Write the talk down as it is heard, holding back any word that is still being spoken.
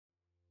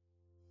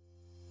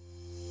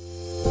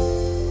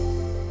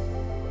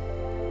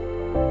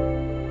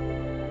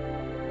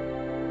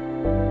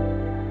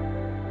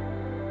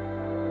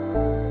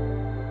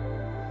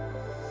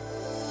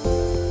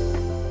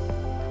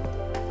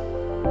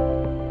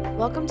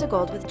Welcome to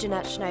Gold with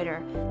Jeanette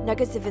Schneider,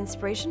 nuggets of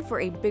inspiration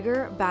for a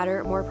bigger,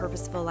 badder, more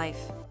purposeful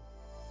life.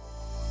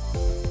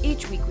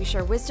 Each week we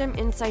share wisdom,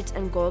 insights,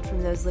 and gold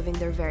from those living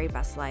their very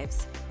best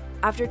lives.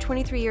 After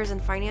 23 years in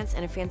finance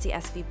and a fancy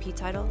SVP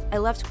title, I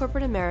left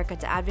corporate America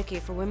to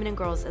advocate for women and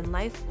girls in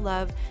life,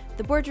 love,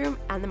 the boardroom,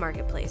 and the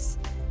marketplace.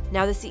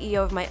 Now the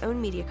CEO of my own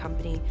media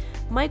company,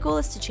 my goal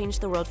is to change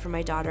the world for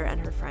my daughter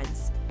and her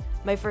friends.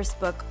 My first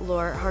book,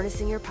 Lore,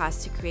 Harnessing Your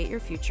Past to Create Your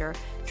Future,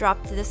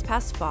 dropped this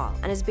past fall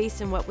and is based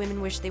on what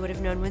women wish they would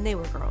have known when they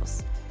were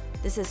girls.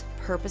 This is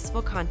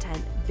purposeful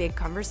content, big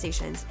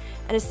conversations,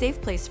 and a safe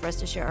place for us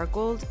to share our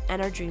gold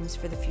and our dreams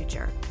for the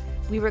future.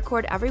 We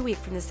record every week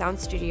from the sound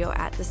studio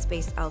at the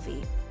Space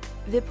LV.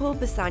 Vipul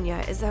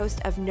Bhesania is the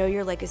host of Know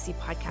Your Legacy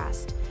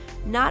podcast.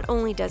 Not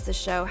only does the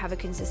show have a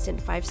consistent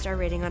 5-star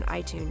rating on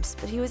iTunes,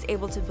 but he was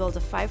able to build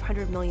a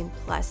 500 million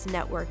plus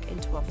network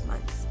in 12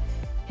 months.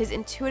 His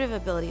intuitive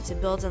ability to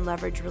build and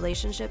leverage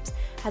relationships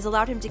has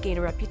allowed him to gain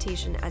a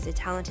reputation as a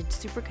talented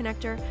super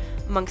connector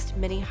amongst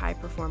many high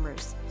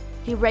performers.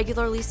 He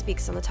regularly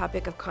speaks on the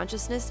topic of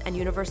consciousness and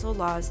universal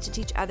laws to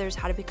teach others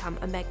how to become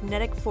a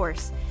magnetic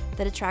force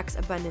that attracts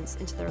abundance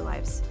into their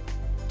lives.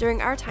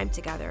 During our time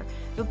together,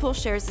 Vipul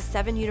shares the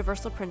 7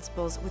 universal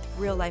principles with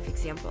real-life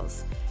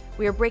examples.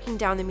 We are breaking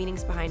down the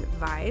meanings behind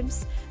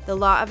vibes, the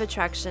law of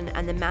attraction,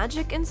 and the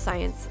magic and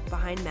science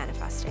behind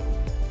manifesting.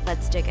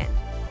 Let's dig in.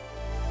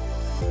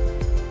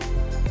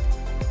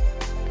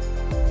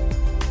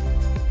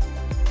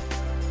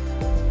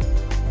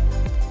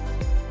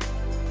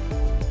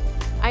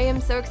 I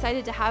am so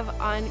excited to have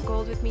on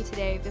Gold with me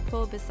today,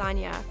 Vipul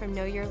Bhesania from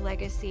Know Your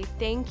Legacy.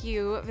 Thank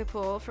you,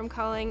 Vipul, from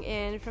calling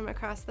in from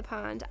across the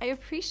pond. I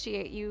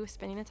appreciate you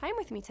spending the time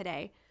with me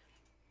today.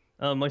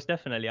 Most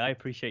definitely. I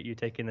appreciate you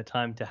taking the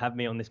time to have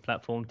me on this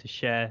platform to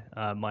share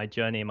my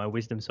journey and my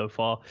wisdom so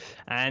far.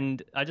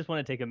 And I just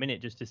want to take a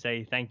minute just to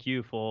say thank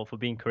you for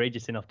being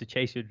courageous enough to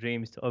chase your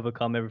dreams, to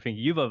overcome everything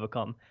you've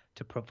overcome,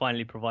 to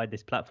finally provide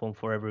this platform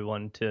for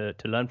everyone to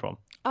learn from.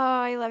 Oh,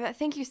 I love it.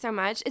 Thank you so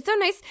much. It's so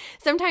nice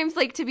sometimes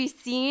to be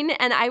seen.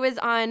 And I was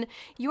on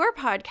your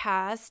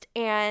podcast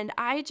and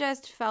I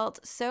just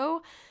felt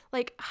so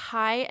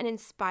high and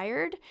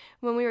inspired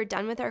when we were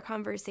done with our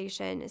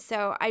conversation.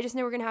 So I just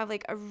know we're going to have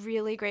a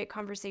really great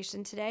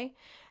conversation today.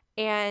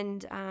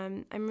 And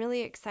I'm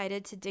really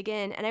excited to dig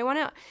in. And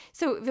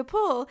so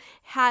Vipul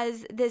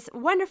has this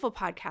wonderful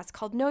podcast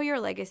called Know Your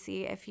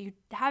Legacy. If you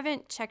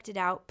haven't checked it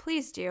out,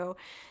 please do.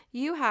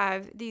 You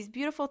have these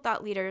beautiful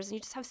thought leaders, and you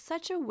just have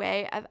such a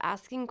way of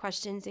asking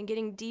questions and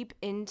getting deep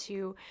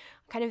into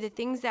kind of the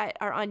things that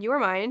are on your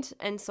mind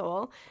and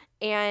soul.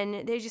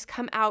 And they just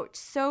come out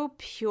so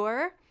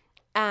pure.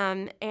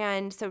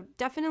 And so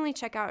definitely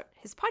check out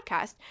his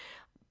podcast.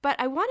 But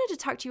I wanted to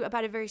talk to you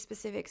about a very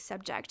specific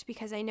subject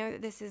because I know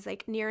that this is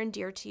near and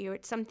dear to you.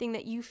 It's something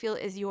that you feel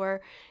is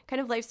your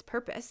kind of life's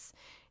purpose,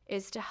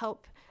 is to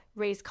help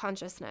raise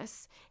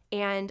consciousness.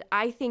 And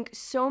I think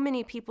so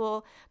many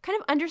people kind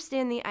of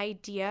understand the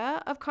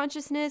idea of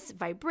consciousness,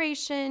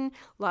 vibration,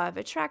 law of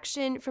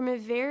attraction from a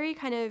very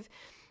kind of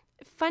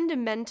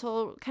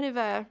fundamental kind of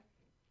a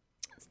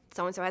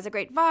so-and-so has a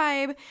great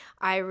vibe.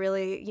 I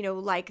really,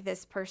 like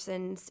this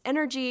person's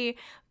energy,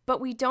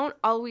 but we don't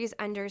always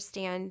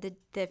understand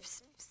the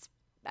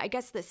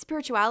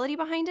spirituality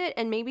behind it,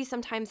 and maybe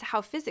sometimes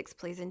how physics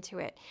plays into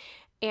it.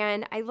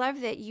 And I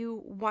love that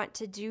you want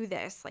to do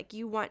this,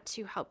 you want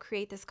to help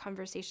create this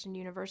conversation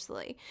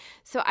universally.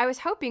 So I was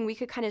hoping we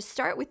could kind of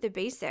start with the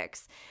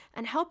basics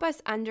and help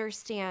us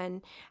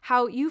understand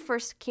how you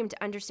first came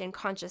to understand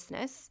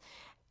consciousness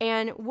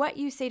and what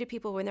you say to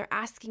people when they're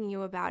asking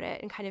you about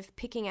it and kind of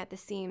picking at the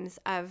seams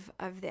of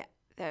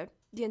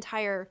the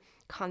entire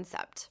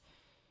concept.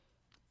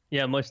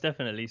 Yeah, most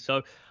definitely.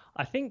 So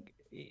I think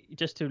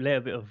just to lay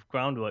a bit of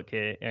groundwork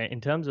here,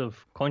 in terms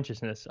of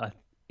consciousness,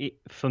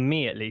 for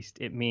me at least,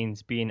 it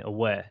means being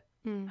aware,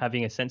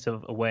 having a sense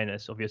of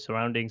awareness of your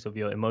surroundings, of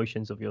your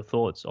emotions, of your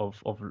thoughts,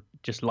 of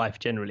just life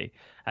generally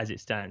as it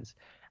stands.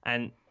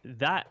 And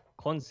that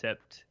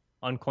concept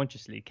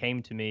unconsciously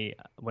came to me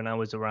when I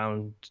was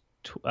around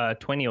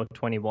 20 or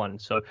 21.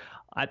 So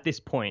at this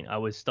point, I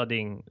was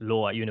studying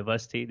law at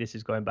university. This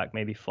is going back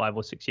maybe 5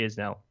 or 6 years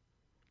now.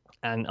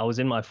 And I was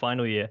in my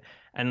final year,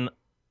 and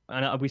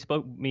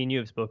me and you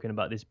have spoken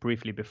about this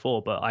briefly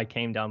before, but I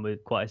came down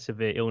with quite a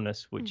severe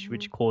illness,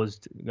 which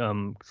caused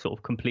sort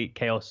of complete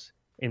chaos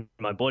in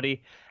my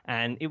body.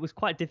 And it was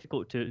quite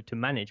difficult to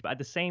manage. But at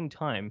the same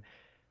time,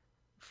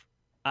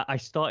 I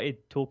started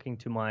talking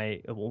to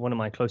one of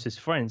my closest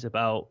friends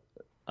about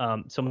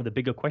some of the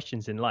bigger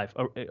questions in life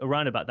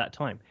around about that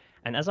time.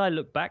 And as I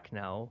look back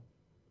now,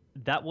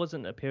 that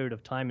wasn't a period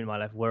of time in my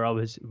life where I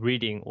was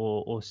reading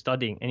or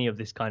studying any of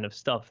this kind of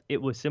stuff.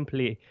 It was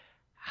simply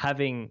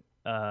having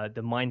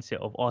the mindset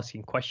of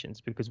asking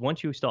questions, because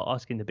once you start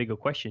asking the bigger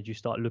questions, you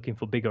start looking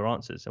for bigger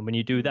answers. And when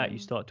you do that, you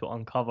start to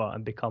uncover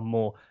and become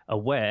more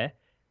aware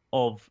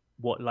of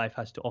what life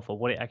has to offer,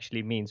 what it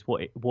actually means,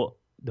 what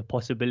the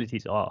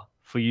possibilities are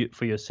for you,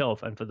 for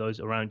yourself, and for those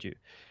around you,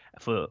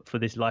 for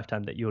this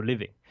lifetime that you're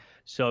living.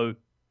 So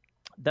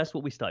that's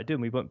what we started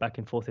doing. We went back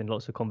and forth in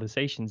lots of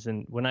conversations.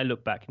 And when I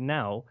look back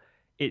now,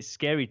 it's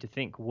scary to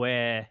think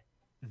where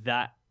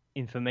that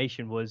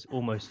information was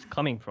almost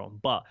coming from.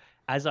 But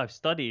as I've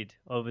studied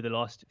over the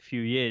last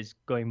few years,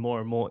 going more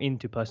and more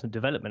into personal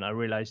development, I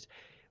realized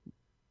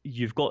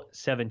you've got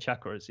 7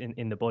 chakras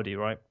in the body,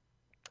 right?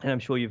 And I'm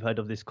sure you've heard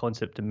of this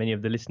concept, and many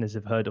of the listeners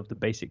have heard of the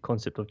basic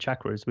concept of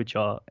chakras, which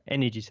are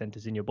energy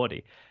centers in your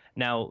body.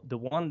 Now, the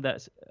one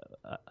that's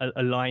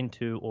aligned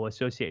to or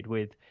associated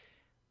with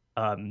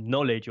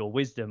knowledge or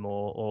wisdom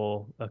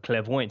or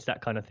clairvoyance,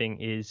 that kind of thing,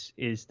 is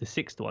the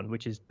sixth one,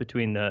 which is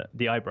between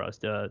the eyebrows,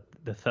 the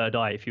third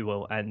eye, if you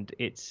will, and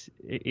it's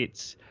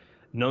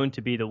known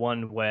to be the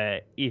one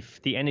where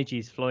if the energy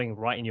is flowing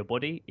right in your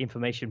body,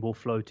 information will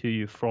flow to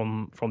you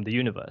from the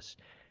universe,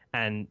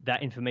 and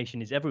that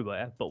information is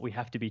everywhere, but we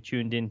have to be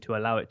tuned in to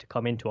allow it to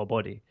come into our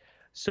body.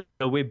 So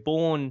we're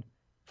born,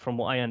 from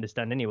what I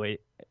understand anyway,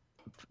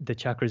 the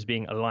chakras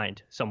being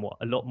aligned somewhat,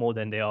 a lot more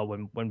than they are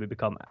when we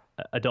become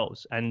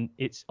adults. And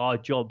it's our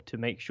job to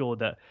make sure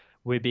that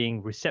we're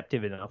being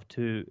receptive enough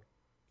to,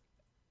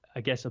 I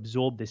guess,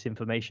 absorb this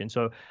information.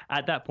 So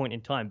at that point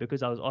in time,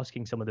 because I was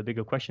asking some of the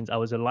bigger questions, I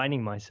was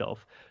aligning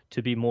myself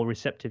to be more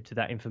receptive to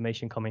that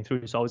information coming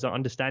through. So I was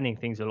understanding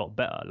things a lot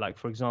better. Like,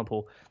 for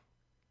example,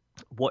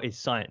 what is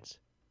science?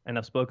 And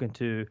I've spoken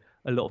to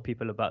a lot of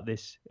people about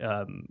this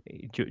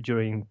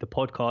during the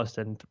podcast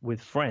and with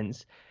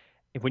friends.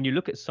 When you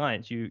look at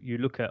science, you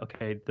look at,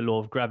 okay, the law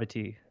of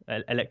gravity,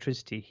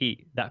 electricity,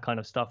 heat, that kind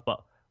of stuff.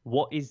 But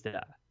what is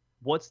that?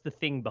 What's the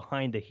thing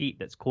behind the heat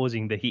that's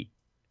causing the heat?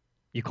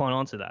 You can't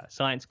answer that.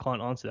 Science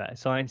can't answer that.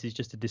 Science is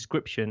just a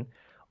description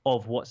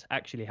of what's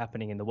actually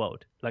happening in the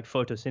world, like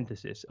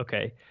photosynthesis.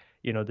 Okay,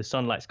 the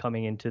sunlight's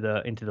coming into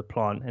the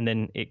plant, and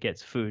then it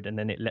gets food, and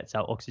then it lets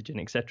out oxygen,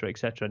 etc.,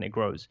 and it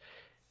grows.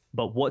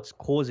 But what's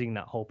causing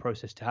that whole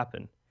process to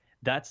happen?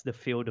 That's the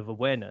field of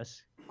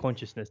awareness,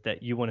 consciousness,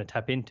 that you want to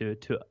tap into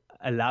to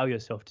allow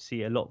yourself to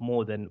see a lot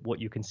more than what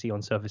you can see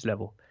on surface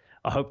level.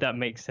 I hope that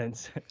makes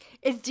sense.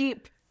 It's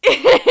deep.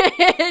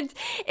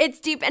 It's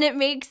deep, and it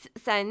makes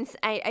sense.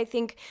 I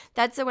think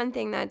that's the one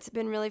thing that's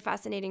been really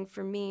fascinating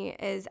for me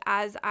is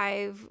as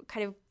I've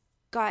kind of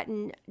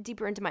gotten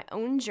deeper into my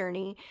own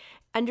journey,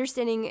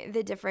 understanding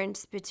the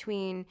difference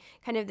between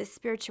kind of the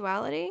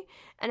spirituality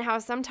and how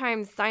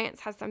sometimes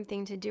science has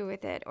something to do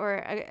with it, or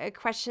a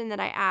question that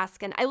I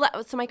ask. And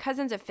so my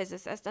cousin's a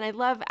physicist, and I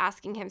love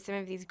asking him some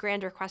of these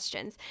grander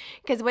questions,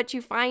 because what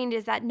you find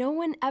is that no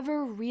one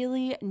ever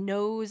really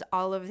knows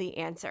all of the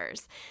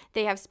answers.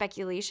 They have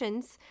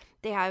speculations,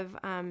 they have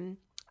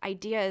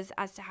ideas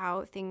as to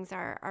how things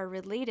are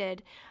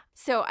related.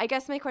 So I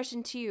guess my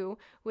question to you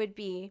would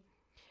be,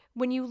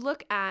 when you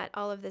look at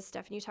all of this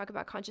stuff and you talk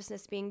about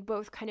consciousness being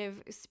both kind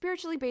of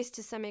spiritually based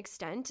to some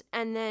extent,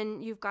 and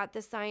then you've got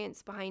the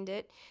science behind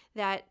it,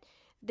 that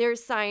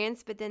there's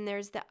science, but then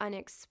there's the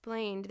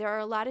unexplained. There are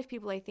a lot of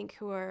people, I think,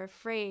 who are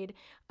afraid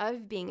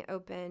of being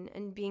open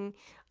and being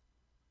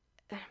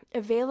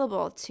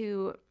available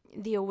to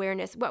the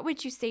awareness. What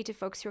would you say to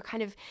folks who are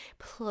kind of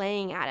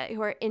playing at it,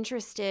 who are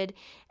interested,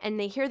 and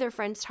they hear their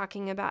friends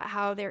talking about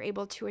how they're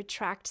able to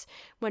attract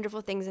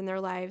wonderful things in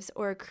their lives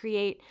or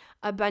create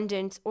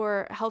abundance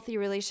or healthy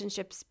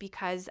relationships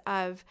because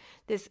of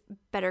this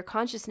better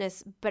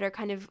consciousness, but are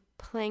kind of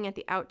playing at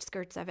the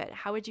outskirts of it?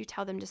 How would you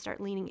tell them to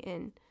start leaning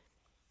in?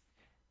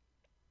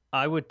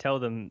 I would tell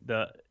them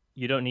that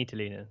you don't need to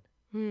lean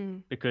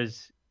in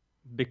because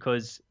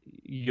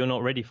you're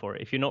not ready for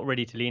it. If you're not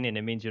ready to lean in,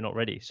 it means you're not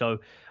ready. So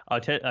I'll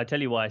tell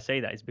you why I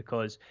say that is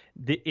because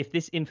if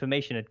this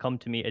information had come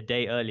to me a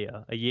day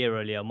earlier, a year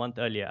earlier, a month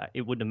earlier,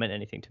 it wouldn't have meant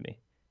anything to me.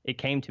 It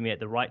came to me at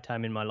the right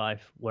time in my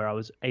life where I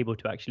was able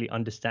to actually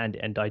understand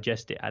it and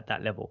digest it at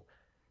that level.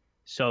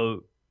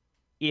 So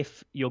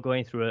if you're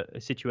going through a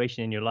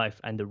situation in your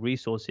life and the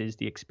resources,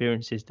 the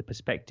experiences, the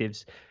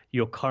perspectives,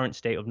 your current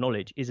state of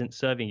knowledge isn't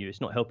serving you, it's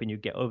not helping you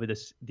get over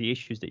the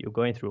issues that you're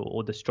going through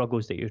or the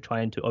struggles that you're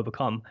trying to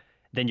overcome,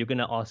 then you're going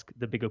to ask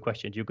the bigger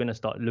questions. You're going to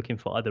start looking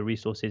for other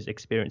resources,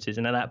 experiences,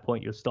 and at that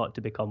point you'll start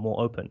to become more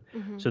open.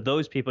 So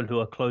those people who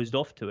are closed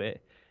off to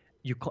it,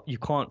 you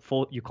can't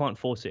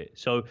force it.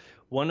 So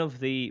one of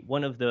the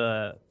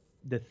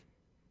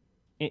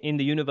in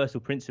the universal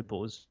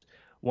principles,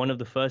 one of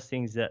the first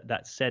things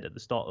that's said at the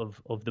start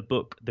of the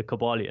book, The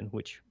Kabbalion,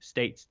 which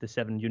states the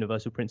 7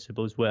 universal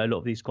principles where a lot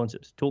of these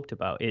concepts are talked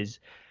about, is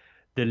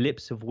the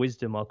lips of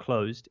wisdom are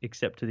closed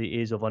except to the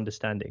ears of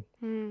understanding.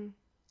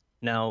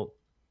 Now,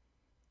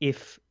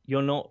 if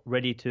you're not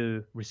ready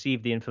to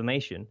receive the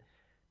information,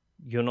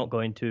 you're not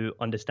going to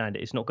understand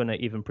it. It's not going to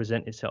even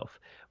present itself.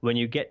 When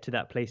you get to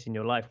that place in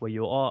your life where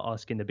you are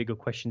asking the bigger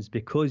questions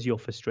because you're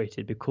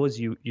frustrated, because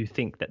you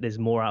think that there's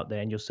more out there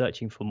and you're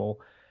searching for more,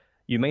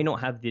 you may not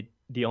have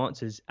the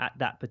answers at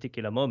that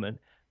particular moment,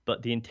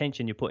 but the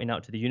intention you're putting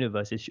out to the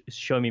universe is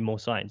show me more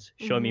signs,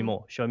 show me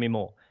more, show me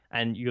more.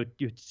 And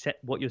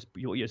what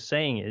you're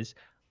saying is,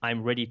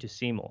 I'm ready to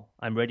see more.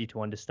 I'm ready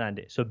to understand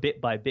it. So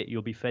bit by bit,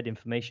 you'll be fed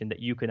information that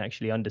you can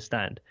actually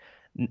understand.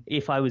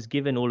 If I was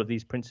given all of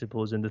these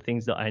principles and the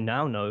things that I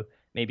now know,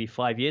 maybe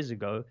 5 years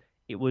ago,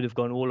 it would have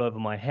gone all over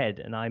my head,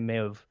 and I may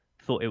have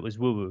thought it was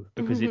woo-woo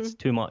because Mm-hmm. it's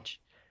too much.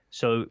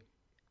 So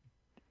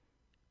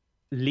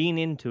lean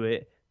into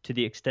it to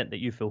the extent that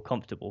you feel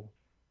comfortable.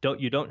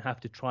 You don't have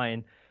to try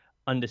and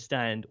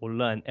understand or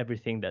learn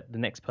everything that the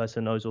next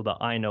person knows or that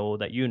I know or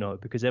that you know,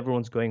 because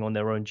everyone's going on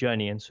their own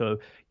journey, and so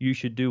you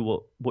should do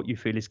what you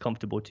feel is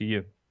comfortable to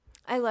you.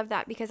 I love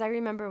that because I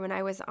remember when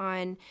I was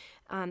on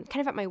kind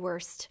of at my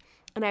worst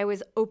and I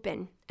was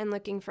open and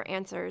looking for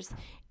answers.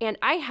 And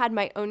I had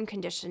my own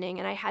conditioning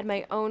and I had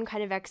my own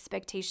kind of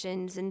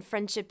expectations and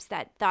friendships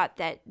that thought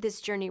that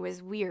this journey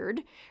was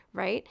weird,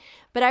 right?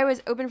 But I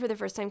was open for the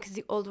first time because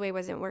the old way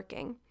wasn't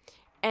working.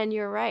 And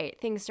you're right,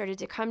 things started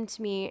to come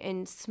to me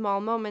in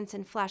small moments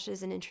and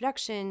flashes and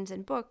introductions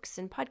and books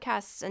and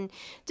podcasts and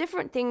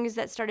different things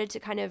that started to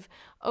kind of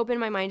open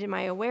my mind and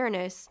my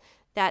awareness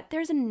that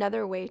there's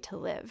another way to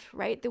live,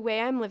 right? The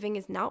way I'm living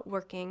is not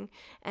working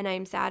and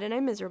I'm sad and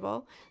I'm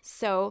miserable.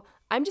 So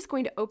I'm just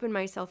going to open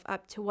myself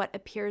up to what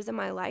appears in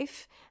my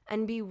life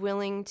and be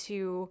willing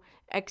to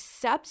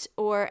accept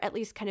or at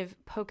least kind of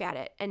poke at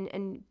it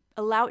and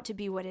allow it to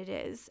be what it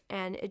is.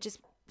 And it just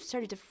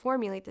started to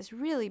formulate this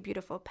really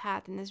beautiful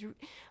path and this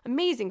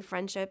amazing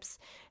friendships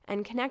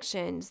and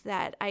connections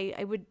that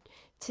I would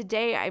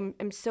today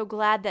I'm so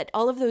glad that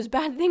all of those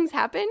bad things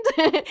happened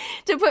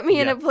to put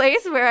me in Yeah. a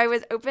place where I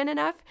was open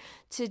enough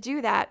to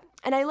do that.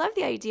 And I love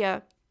the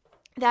idea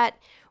that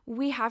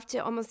we have to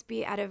almost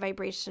be at a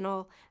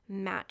vibrational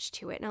match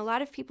to it. And a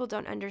lot of people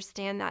don't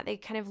understand that. They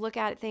kind of look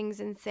at things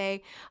and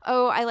say,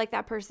 oh, I like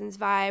that person's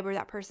vibe or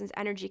that person's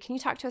energy. Can you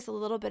talk to us a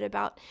little bit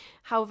about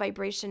how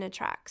vibration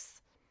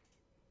attracts?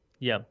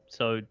 Yeah.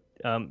 So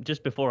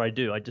just before I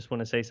do, I just want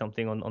to say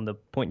something on the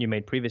point you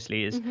made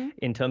previously is Mm-hmm.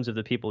 in terms of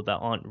the people that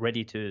aren't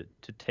ready to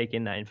take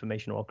in that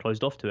information or are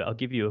closed off to it. I'll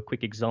give you a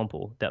quick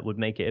example that would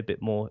make it a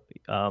bit more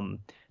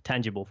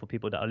tangible for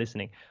people that are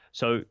listening.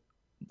 So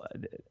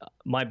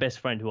my best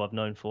friend, who I've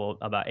known for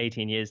about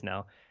 18 years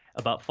now,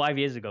 about 5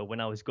 years ago,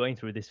 when I was going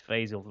through this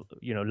phase of,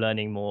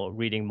 learning more,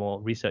 reading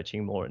more,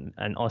 researching more,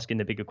 and asking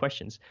the bigger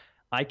questions,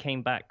 I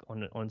came back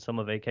on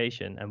summer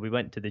vacation and we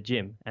went to the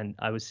gym, and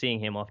I was seeing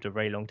him after a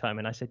very long time.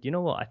 And I said, you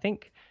know what? I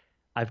think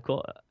I've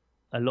got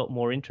a lot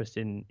more interest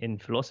in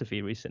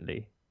philosophy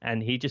recently.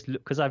 And he just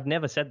looked, because I've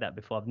never said that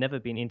before. I've never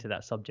been into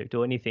that subject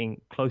or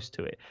anything close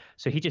to it.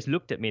 So he just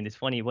looked at me in this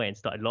funny way and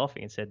started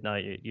laughing and said, "No,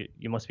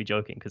 you must be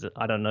joking because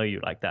I don't know you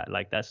like that.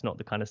 Like that's not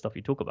the kind of stuff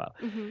you talk about."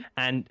 Mm-hmm.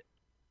 And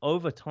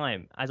over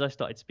time, as I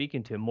started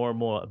speaking to him more and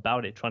more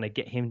about it, trying to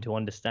get him to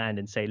understand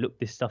and say, "Look,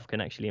 this stuff can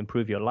actually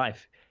improve your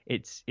life.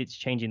 It's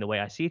changing the way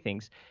I see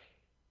things."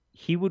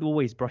 He would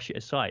always brush it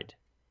aside.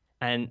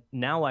 And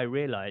now I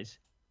realize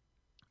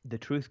the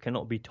truth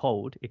cannot be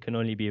told, it can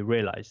only be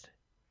realized.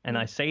 And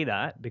I say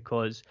that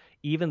because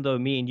even though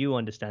me and you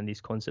understand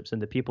these concepts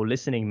and the people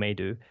listening may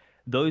do,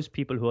 those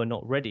people who are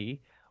not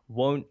ready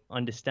won't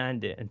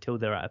understand it until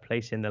they're at a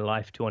place in their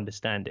life to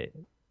understand it.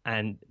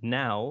 And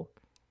now,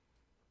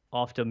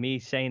 after me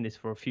saying this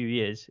for a few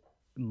years,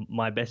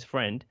 my best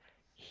friend,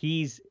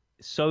 he's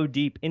so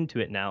deep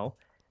into it now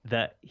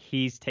that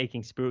he's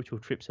taking spiritual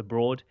trips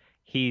abroad.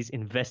 He's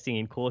investing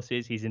in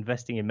courses, he's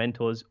investing in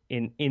mentors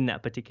in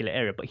that particular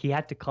area, but he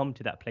had to come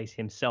to that place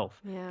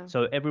himself. Yeah.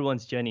 So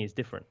everyone's journey is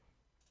different.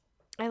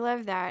 I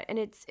love that. And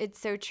it's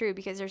so true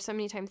because there's so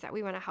many times that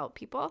we want to help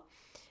people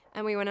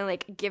and we want to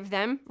like give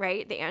them,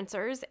 right, the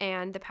answers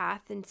and the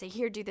path and say,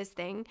 here, do this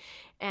thing.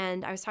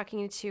 And I was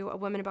talking to a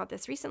woman about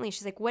this recently.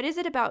 She's like, what is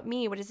it about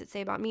me? What does it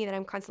say about me that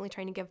I'm constantly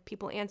trying to give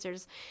people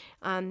answers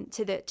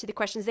to the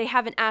questions they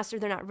haven't asked or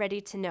they're not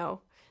ready to know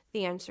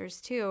the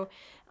answers to?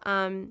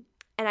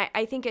 And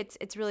I think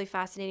it's really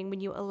fascinating when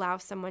you allow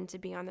someone to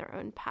be on their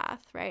own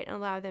path, right? And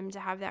allow them to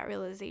have that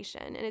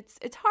realization. And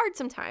it's hard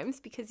sometimes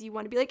because you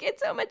want to be like,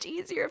 it's so much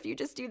easier if you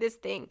just do this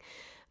thing.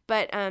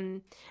 But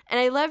and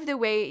I love the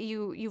way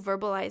you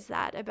verbalize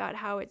that about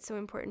how it's so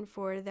important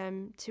for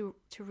them to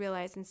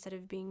realize instead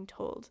of being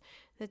told.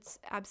 That's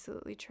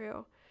absolutely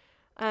true.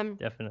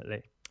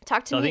 Definitely.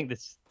 Talk to So I me. think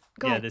this,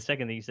 Go yeah, ahead. the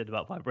second thing you said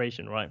about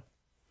vibration, right?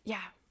 Yeah.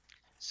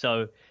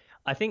 So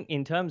I think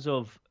in terms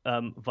of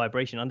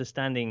vibration,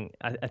 understanding,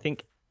 I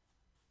think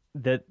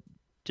that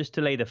just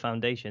to lay the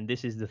foundation,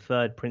 this is the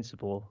third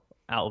principle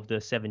out of the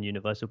seven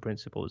universal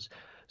principles.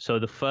 So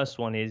the first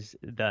one is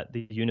that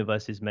the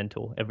universe is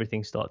mental.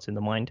 Everything starts in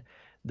the mind.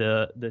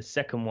 The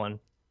second one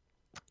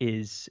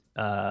is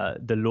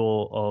the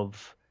law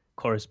of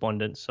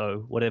correspondence.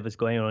 So whatever's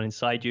going on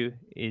inside you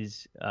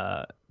is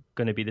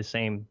going to be the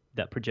same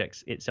that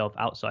projects itself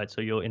outside.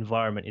 So your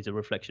environment is a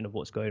reflection of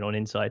what's going on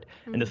inside.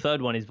 And the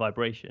third one is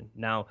vibration.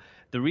 Now,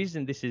 the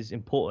reason this is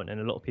important,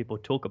 and a lot of people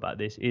talk about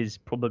this, is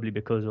probably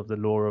because of the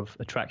law of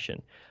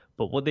attraction.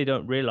 But what they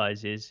don't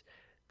realize is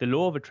the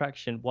law of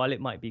attraction, while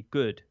it might be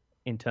good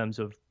in terms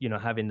of,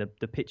 having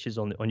the pictures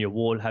on your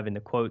wall, having the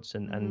quotes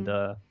and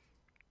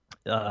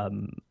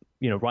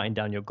writing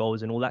down your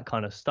goals and all that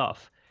kind of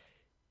stuff,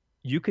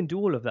 you can do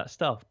all of that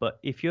stuff. But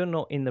if you're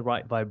not in the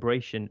right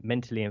vibration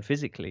mentally and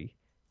physically,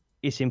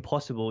 it's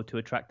impossible to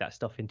attract that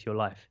stuff into your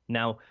life.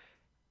 Now,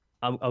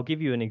 I'll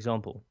give you an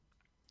example.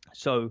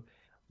 So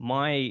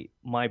my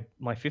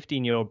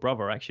 15-year-old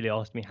brother actually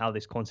asked me how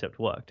this concept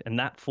worked, and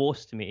that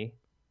forced me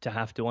to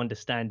have to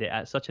understand it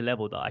at such a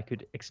level that I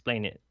could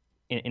explain it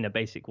in a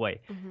basic way.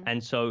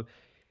 And so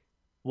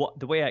what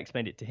the way I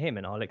explained it to him,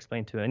 and I'll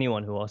explain to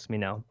anyone who asks me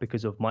now,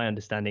 because of my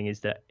understanding, is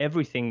that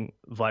everything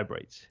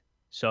vibrates.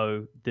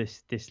 So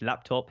this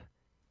laptop,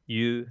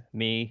 you,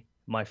 me,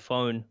 my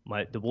phone,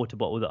 the water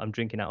bottle that I'm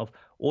drinking out of,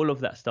 all of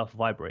that stuff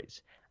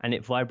vibrates, and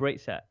it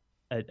vibrates at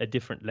a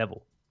different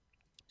level.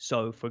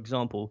 So, for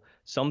example,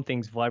 some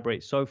things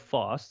vibrate so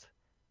fast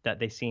that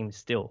they seem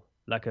still,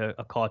 like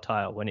a car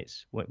tire when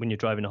you're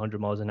driving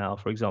 100 miles an hour,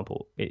 for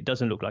example. It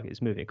doesn't look like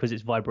it's moving because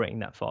it's vibrating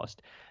that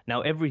fast.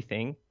 Now,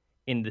 everything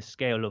in the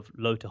scale of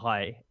low to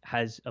high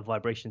has a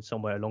vibration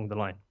somewhere along the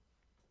line.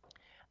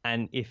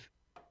 And if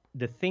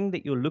the thing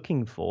that you're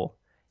looking for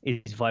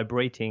is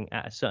vibrating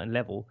at a certain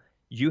level,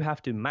 you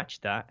have to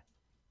match that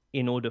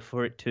in order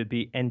for it to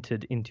be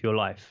entered into your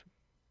life.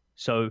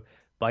 So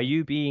by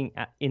you being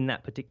in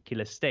that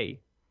particular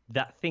state,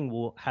 that thing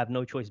will have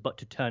no choice but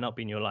to turn up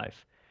in your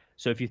life.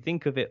 So if you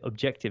think of it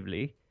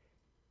objectively,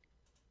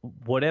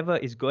 whatever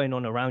is going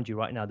on around you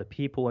right now, the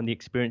people and the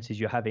experiences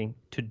you're having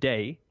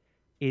today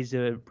is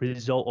a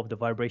result of the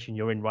vibration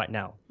you're in right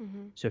now.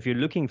 So if you're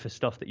looking for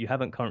stuff that you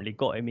haven't currently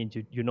got, it means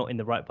you're not in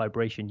the right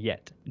vibration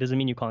yet. It doesn't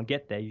mean you can't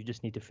get there. You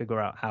just need to figure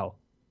out how.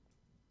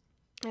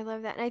 I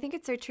love that. And I think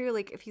it's so true.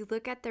 Like, if you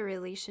look at the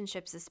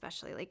relationships,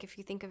 especially, like, if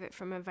you think of it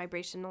from a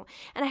vibrational,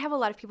 and I have a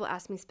lot of people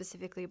ask me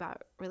specifically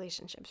about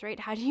relationships, right?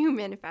 How do you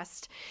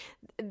manifest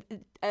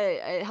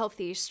a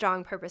healthy,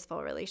 strong,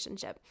 purposeful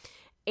relationship?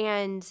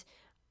 And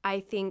I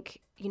think,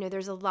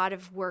 there's a lot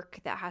of work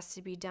that has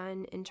to be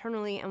done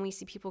internally, and we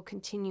see people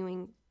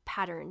continuing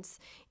patterns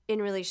in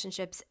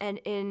relationships and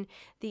in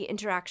the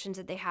interactions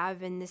that they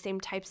have, and the same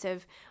types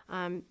of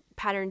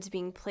patterns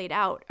being played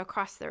out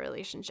across their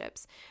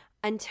relationships,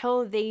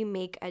 until they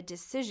make a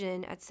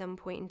decision at some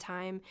point in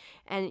time.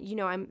 And,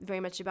 I'm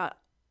very much about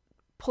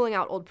pulling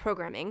out old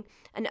programming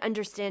and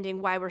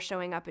understanding why we're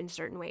showing up in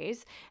certain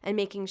ways, and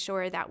making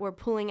sure that we're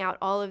pulling out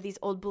all of these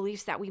old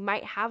beliefs that we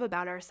might have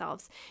about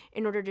ourselves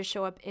in order to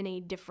show up in a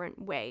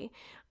different way.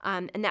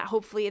 And that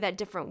hopefully that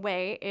different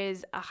way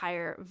is a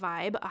higher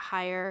vibe, a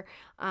higher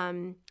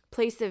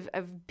place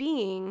of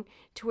being,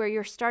 to where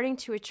you're starting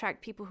to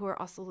attract people who are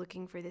also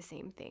looking for the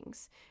same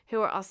things,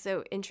 who are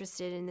also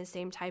interested in the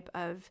same type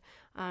of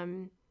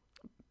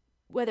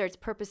whether it's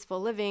purposeful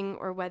living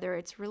or whether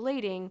it's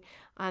relating.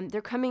 They're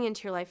coming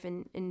into your life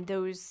in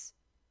those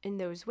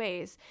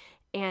ways.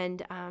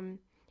 And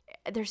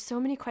there's so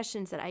many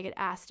questions that I get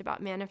asked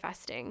about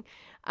manifesting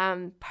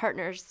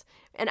partners.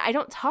 And I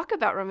don't talk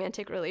about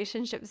romantic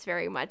relationships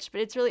very much,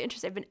 but it's really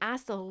interesting. I've been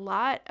asked a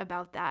lot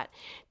about that.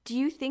 Do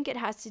you think it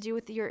has to do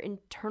with your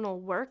internal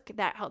work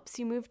that helps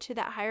you move to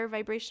that higher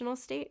vibrational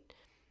state?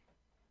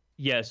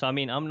 Yeah, so I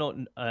mean, I'm not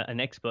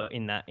an expert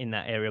in that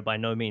area by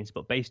no means,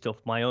 but based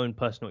off my own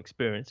personal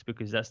experience,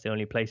 because that's the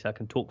only place I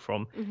can talk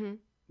from,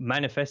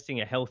 manifesting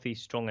a healthy,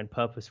 strong, and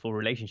purposeful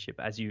relationship,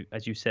 as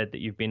you said that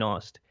you've been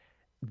asked,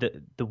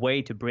 the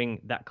way to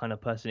bring that kind of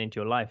person into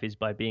your life is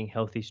by being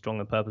healthy, strong,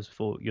 and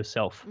purposeful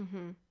yourself.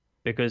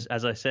 Because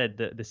as I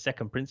said, the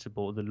second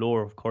principle, the law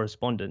of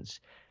correspondence,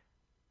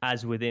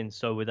 as within,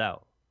 so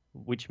without,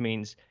 which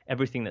means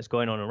everything that's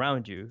going on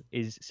around you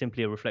is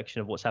simply a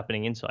reflection of what's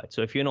happening inside.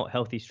 So if you're not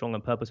healthy, strong,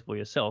 and purposeful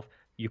yourself,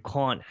 you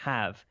can't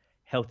have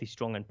healthy,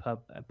 strong, and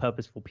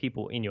purposeful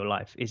people in your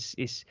life.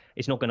 It's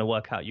not going to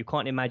work out. You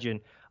can't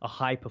imagine a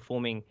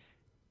high-performing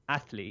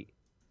athlete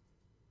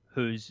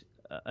who's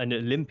an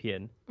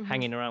Olympian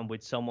hanging around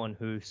with someone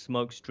who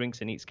smokes,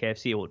 drinks, and eats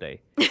KFC all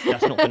day.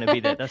 That's not going to be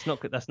there. That's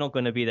not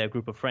going to be their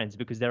group of friends,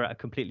 because they're at a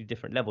completely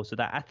different level. So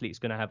that athlete's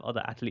going to have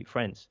other athlete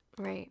friends.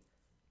 Right.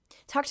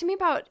 Talk to me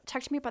about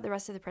the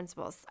rest of the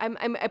principles.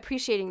 I'm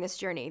appreciating this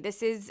journey.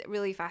 This is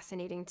really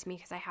fascinating to me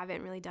because I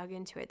haven't really dug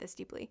into it this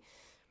deeply.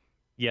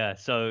 Yeah,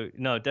 so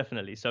no,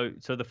 definitely. So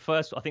the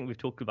first, I think we've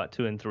talked about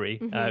 2 and 3,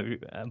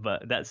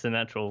 but that's the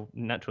natural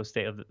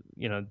state of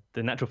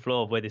the natural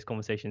flow of where this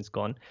conversation's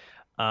gone.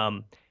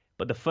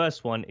 But the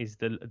first one is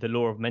the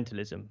law of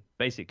mentalism.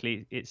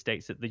 Basically, it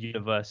states that the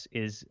universe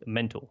is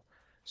mental,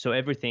 so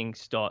everything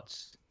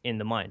starts in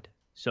the mind.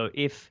 So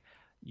if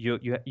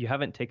you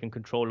haven't taken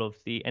control of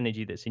the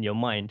energy that's in your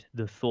mind,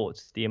 the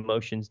thoughts, the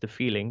emotions, the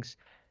feelings,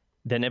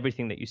 then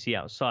everything that you see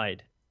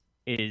outside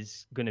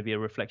is going to be a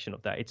reflection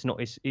of that.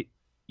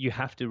 You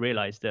have to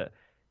realize that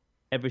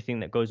everything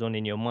that goes on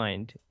in your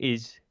mind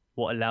is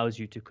what allows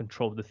you to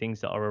control the things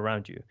that are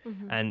around you.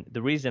 And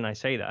the reason I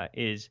say that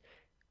is,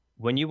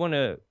 when you want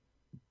to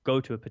go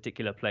to a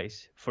particular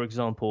place, for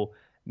example,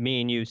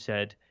 me and you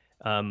said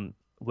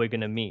we're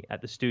going to meet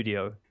at the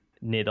studio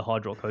near the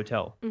Hard Rock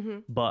Hotel,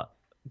 but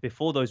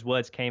before those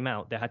words came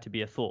out, there had to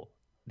be a thought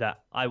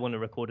that I want to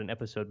record an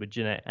episode with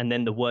Jeanette, and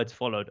then the words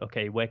followed.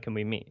 Okay, where can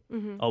we meet?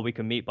 Oh, we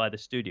can meet by the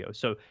studio.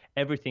 So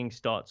everything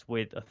starts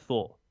with a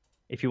thought.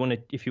 If you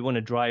want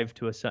to drive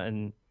to a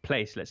certain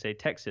place, let's say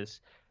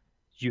Texas,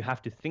 you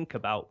have to think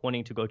about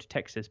wanting to go to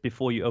Texas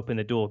before you open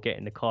the door, get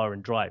in the car,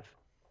 and drive.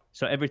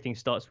 So everything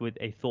starts with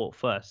a thought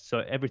first. So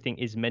everything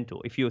is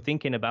mental. If you're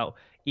thinking about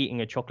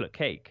eating a chocolate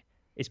cake,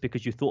 it's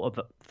because you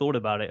thought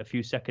about it a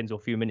few seconds or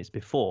a few minutes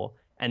before,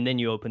 and then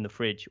you opened the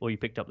fridge or you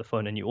picked up the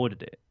phone and you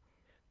ordered it.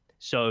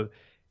 So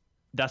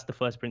that's the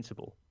first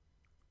principle.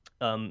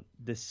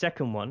 The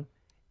second one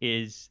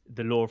is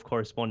the law of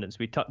correspondence.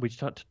 We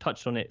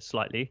touched on it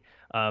slightly,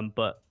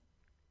 but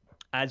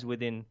as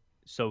within,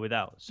 so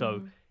without.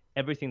 So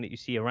everything that you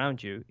see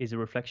around you is a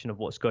reflection of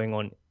what's going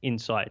on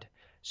inside.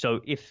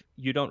 So if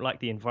you don't like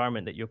the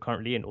environment that you're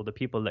currently in, or the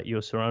people that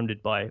you're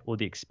surrounded by, or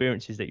the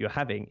experiences that you're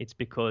having, it's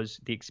because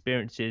the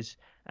experiences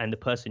and the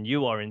person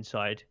you are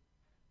inside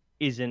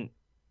isn't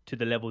to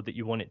the level that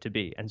you want it to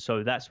be. And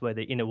so that's where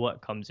the inner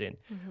work comes in.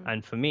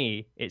 And for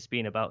me, it's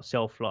been about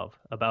self-love,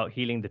 about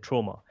healing the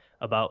trauma,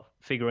 about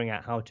figuring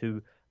out how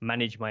to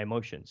manage my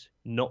emotions,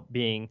 not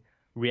being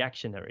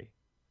reactionary.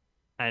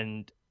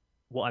 And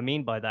what I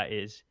mean by that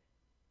is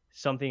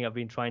something I've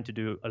been trying to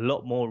do a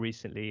lot more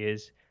recently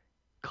is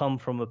come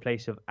from a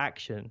place of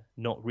action,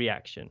 not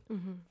reaction.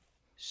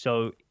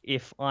 So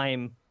if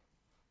I'm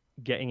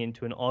getting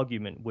into an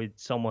argument with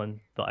someone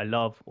that I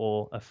love,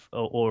 or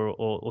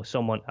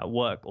someone at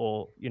work,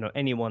 or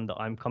anyone that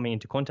I'm coming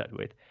into contact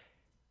with,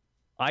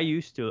 I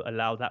used to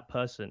allow that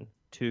person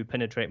to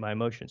penetrate my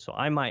emotions. So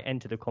I might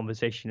enter the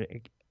conversation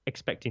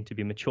expecting to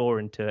be mature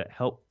and to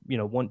help,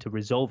 want to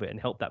resolve it and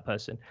help that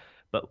person.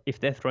 But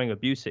if they're throwing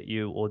abuse at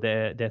you, or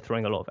they're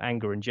throwing a lot of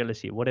anger and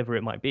jealousy, whatever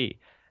it might be,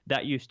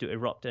 that used to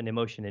erupt an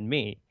emotion in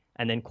me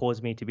and then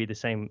cause me to be the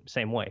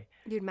same way.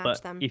 You'd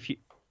match them.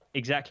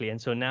 Exactly. And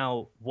so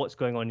now what's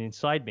going on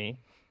inside me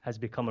has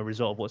become a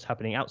result of what's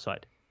happening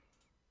outside,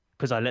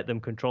 because I let them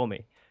control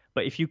me.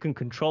 But if you can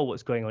control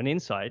what's going on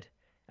inside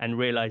and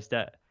realize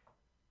that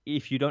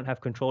if you don't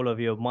have control over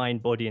your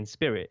mind, body, and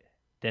spirit,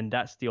 then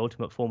that's the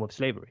ultimate form of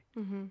slavery.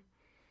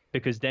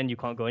 Because then you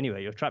can't go anywhere.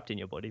 You're trapped in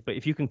your body. But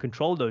if you can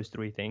control those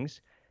three things,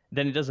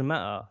 then it doesn't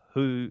matter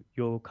who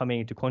you're coming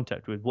into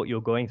contact with, what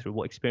you're going through,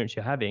 what experience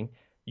you're having.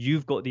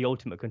 You've got the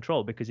ultimate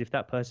control, because if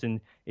that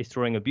person is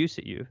throwing abuse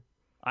at you,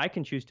 I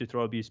can choose to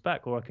throw abuse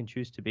back, or I can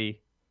choose to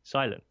be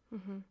silent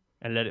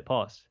and let it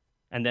pass.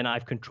 And then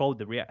I've controlled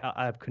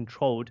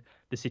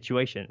the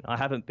situation. I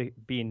haven't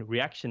been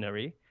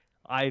reactionary.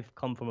 I've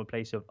come from a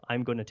place of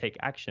I'm going to take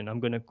action. I'm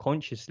going to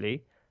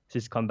consciously, this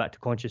has come back to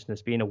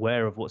consciousness, being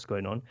aware of what's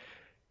going on.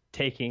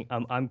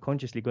 I'm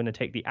consciously going to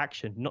take the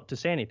action, not to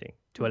say anything,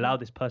 to allow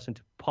this person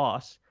to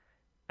pass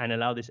and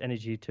allow this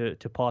energy to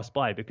pass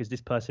by, because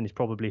this person is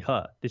probably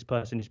hurt. This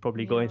person is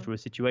probably going through a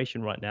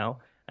situation right now,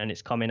 and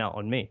it's coming out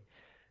on me.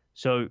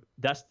 So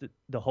that's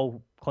the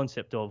whole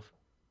concept of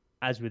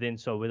as within,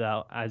 so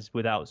without, as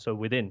without, so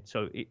within.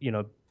 So,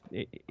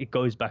 it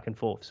goes back and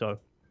forth. So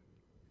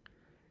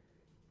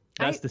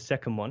that's the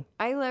second one.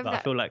 I love that.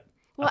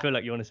 I feel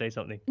like you want to say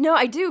something. No,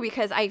 I do,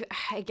 because I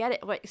get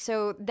it.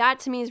 So that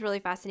to me is really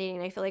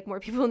fascinating. I feel like more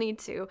people need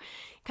to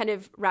kind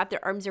of wrap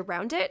their arms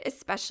around it,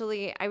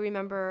 especially I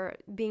remember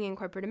being in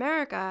corporate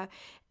America,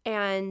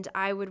 and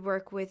I would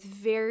work with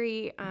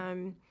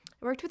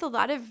worked with a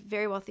lot of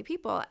very wealthy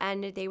people,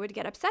 and they would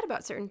get upset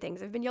about certain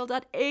things. I've been yelled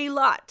at a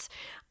lot.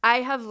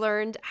 I have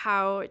learned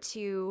how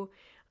to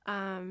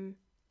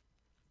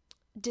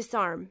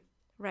disarm,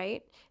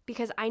 right?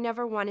 Because I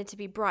never wanted to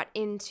be brought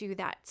into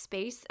that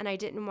space, and I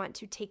didn't want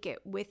to take it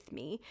with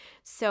me.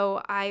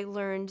 So I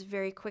learned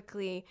very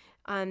quickly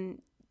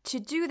to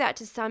do that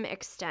to some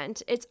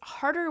extent. It's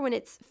harder when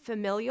it's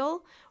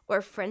familial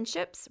or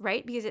friendships,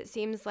 right? Because it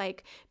seems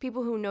like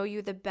people who know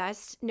you the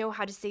best know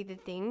how to say the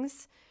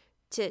things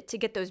to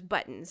get those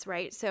buttons,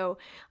 right? So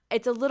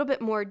it's a little bit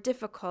more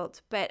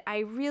difficult, but I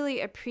really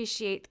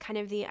appreciate kind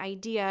of the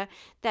idea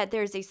that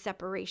there's a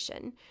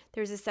separation.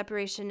 There's a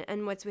separation,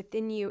 and what's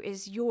within you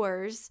is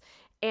yours,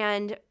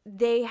 and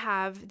they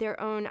have their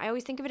own. I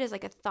always think of it as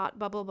like a thought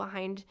bubble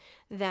behind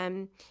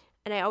them.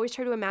 And I always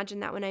try to imagine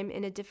that when I'm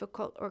in a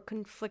difficult or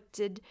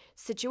conflicted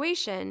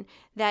situation,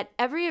 that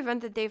every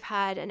event that they've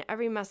had and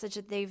every message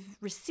that they've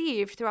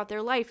received throughout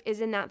their life is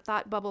in that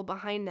thought bubble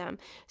behind them.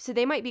 So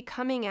they might be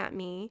coming at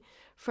me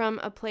from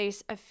a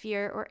place of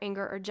fear or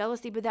anger or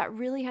jealousy, but that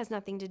really has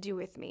nothing to do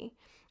with me.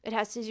 It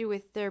has to do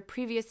with their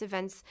previous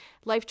events,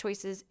 life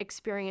choices,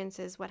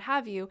 experiences, what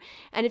have you.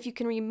 And if you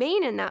can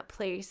remain in that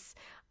place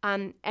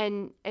and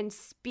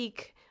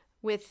speak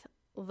with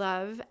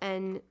love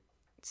and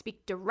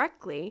speak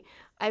directly,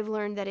 I've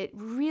learned that it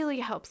really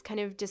helps kind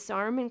of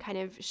disarm and kind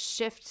of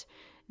shift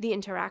the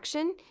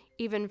interaction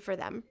even for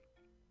them.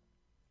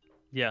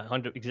 Yeah,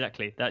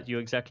 exactly.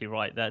 You're exactly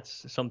right.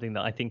 That's something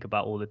that I think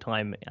about all the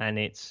time, and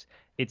it's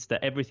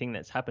that everything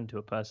that's happened to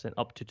a person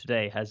up to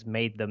today has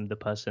made them the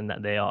person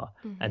that they are.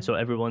 And so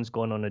everyone's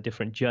gone on a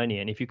different journey,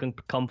 and if you can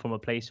come from a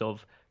place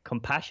of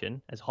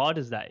compassion, as hard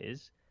as that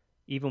is,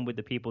 even with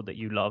the people that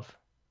you love,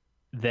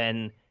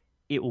 then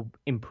it will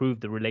improve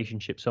the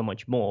relationship so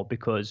much more.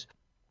 Because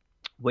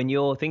when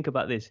think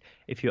about this,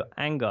 if you're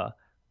angry,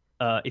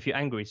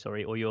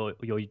 or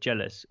you're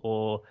jealous,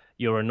 or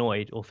you're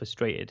annoyed or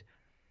frustrated,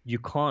 you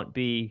can't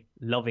be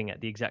loving at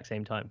the exact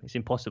same time. It's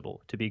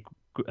impossible to be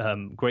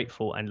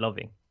grateful and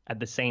loving at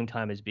the same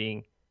time as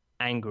being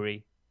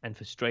angry and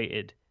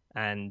frustrated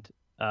and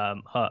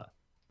hurt.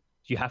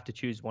 You have to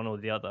choose one or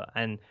the other.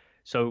 And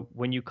so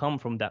when you come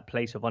from that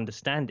place of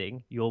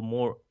understanding, you're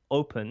more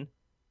open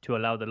to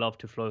allow the love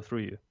to flow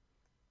through you.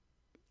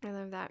 I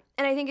love that.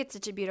 And I think it's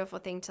such a beautiful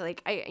thing to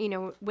like,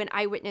 when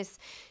I witness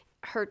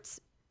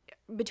hurts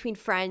between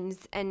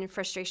friends and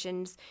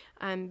frustrations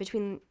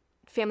between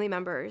family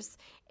members,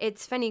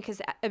 it's funny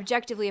because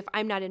objectively, if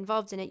I'm not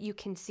involved in it, you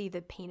can see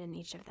the pain in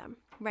each of them,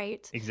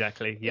 right?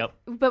 Exactly. Yep.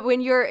 But when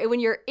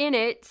you're in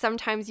it,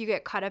 sometimes you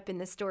get caught up in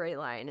the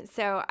storyline.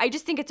 So I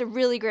just think it's a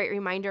really great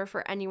reminder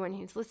for anyone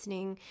who's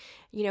listening,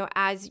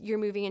 as you're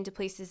moving into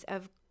places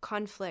of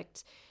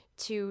conflict,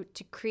 to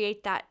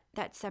create that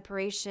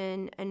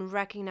separation and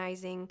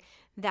recognizing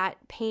that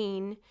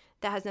pain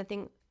that has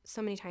nothing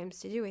so many times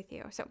to do with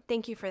you. So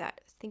thank you for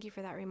that. Thank you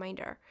for that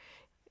reminder.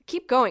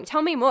 Keep going.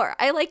 Tell me more.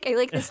 I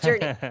like this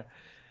journey.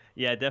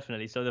 Yeah,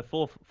 definitely. So the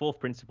fourth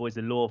principle is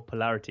the law of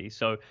polarity.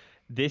 So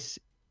this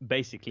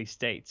basically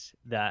states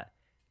that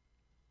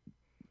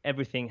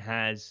everything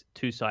has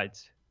two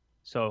sides.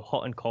 So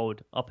hot and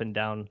cold, up and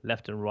down,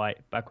 left and right,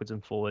 backwards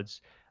and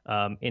forwards,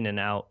 in and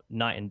out,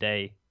 night and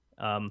day.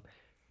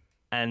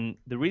 And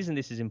the reason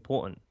this is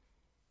important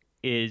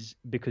is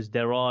because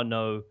there are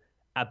no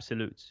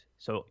absolutes.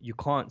 So you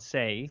can't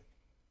say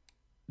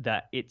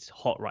that it's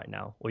hot right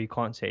now, or you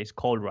can't say it's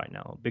cold right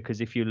now,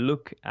 because if you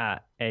look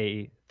at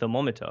a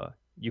thermometer,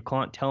 you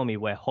can't tell me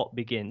where hot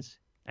begins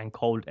and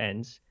cold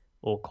ends,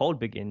 or cold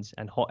begins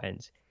and hot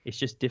ends. It's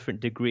just different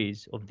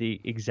degrees of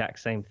the exact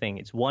same thing.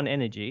 It's one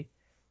energy,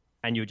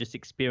 and you're just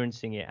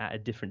experiencing it at a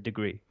different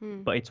degree,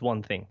 but it's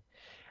one thing.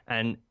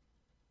 And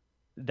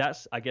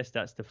I guess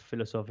that's the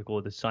philosophical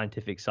or the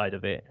scientific side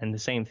of it. And the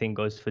same thing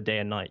goes for day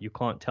and night. You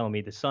can't tell me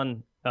the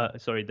sun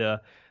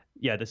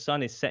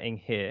is setting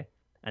here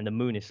and the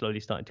moon is slowly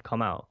starting to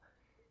come out,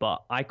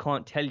 but I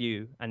can't tell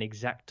you an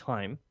exact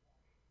time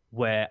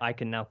where I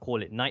can now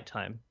call it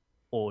nighttime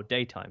or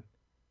daytime.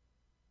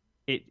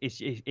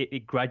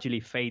 It gradually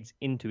fades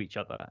into each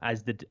other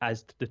as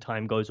the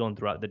time goes on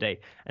throughout the day.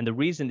 And the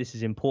reason this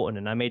is important,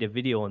 and I made a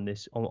video on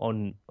this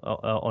on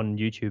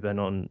YouTube and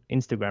on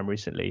Instagram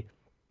recently.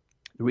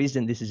 The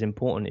reason this is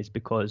important is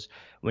because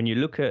when you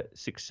look at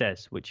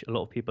success, which a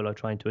lot of people are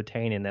trying to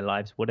attain in their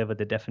lives, whatever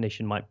the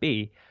definition might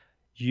be,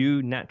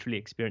 you naturally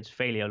experience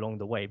failure along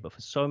the way. But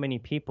for so many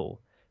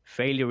people,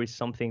 failure is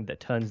something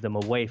that turns them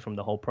away from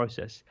the whole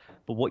process.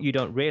 But what you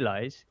don't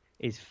realize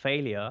is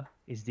failure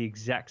is the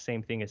exact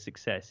same thing as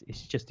success.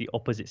 It's just the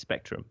opposite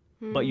spectrum.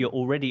 But you're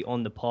already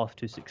on the path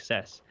to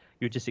success.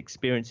 You're just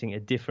experiencing a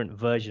different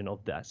version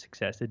of that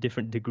success, a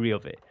different degree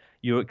of it.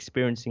 You're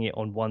experiencing it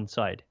on one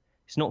side.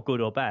 It's not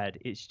good or bad.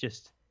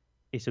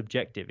 It's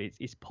objective.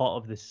 It's part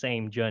of the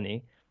same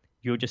journey.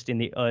 You're just in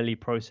the early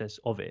process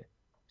of it.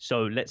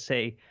 So let's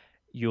say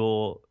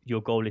your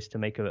goal is to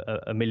make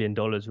 $1 million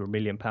or £1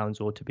 million,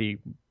 or to be,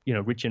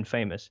 rich and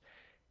famous.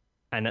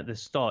 And at the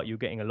start, you're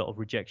getting a lot of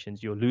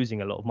rejections. You're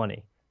losing a lot of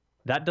money.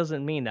 That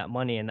doesn't mean that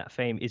money and that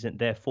fame isn't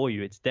there for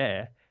you. It's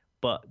there.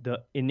 But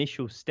the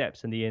initial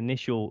steps and the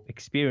initial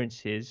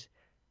experiences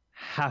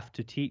have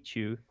to teach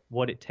you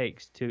what it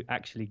takes to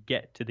actually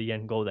get to the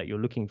end goal that you're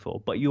looking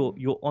for. But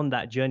you're on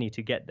that journey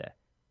to get there,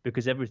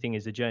 because everything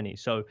is a journey.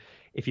 So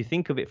if you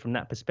think of it from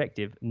that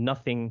perspective,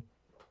 nothing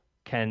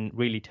can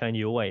really turn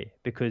you away.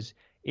 Because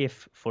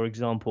if, for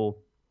example,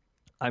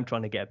 I'm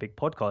trying to get a big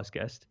podcast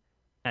guest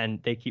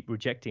and they keep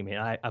rejecting me,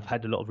 I've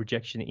had a lot of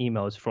rejection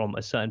emails from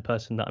a certain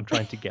person that I'm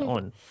trying to get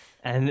on,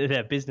 and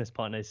their business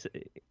partners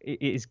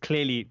is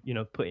clearly,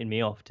 putting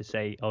me off to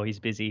say, oh, he's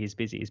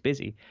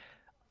busy.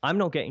 I'm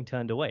not getting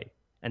turned away.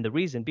 And the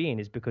reason being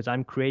is because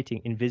I'm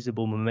creating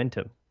invisible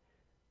momentum.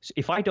 So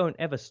if I don't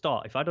ever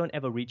start, if I don't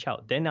ever reach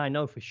out, then I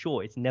know for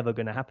sure it's never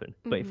going to happen.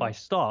 But if I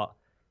start,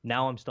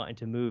 now I'm starting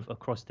to move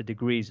across the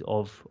degrees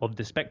of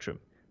the spectrum,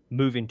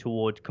 moving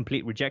toward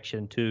complete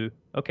rejection to,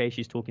 okay,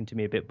 she's talking to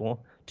me a bit more,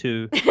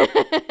 to,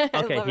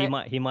 okay,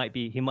 he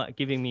might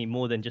giving me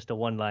more than just a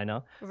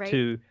one-liner, right,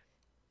 to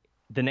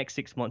the next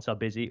 6 months are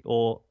busy,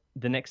 or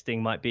the next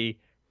thing might be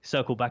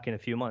circle back in a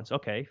few months.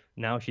 Okay,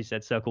 now she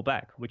said circle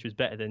back, which was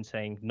better than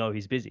saying, no,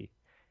 he's busy.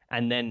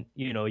 And then,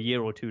 a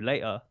year or two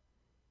later,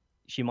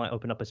 she might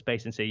open up a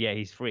space and say, yeah,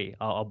 he's free.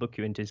 I'll book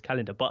you into his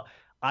calendar. But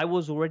I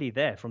was already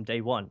there from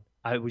day one.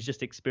 I was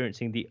just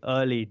experiencing the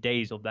early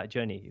days of that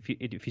journey,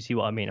 if you see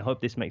what I mean. I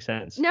hope this makes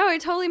sense. No,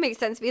 it totally makes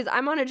sense, because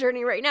I'm on a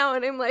journey right now,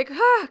 and I'm like,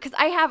 because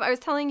I was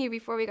telling you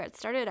before we got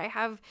started, I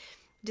have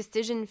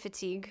decision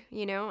fatigue.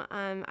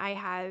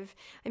 I'm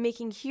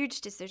making huge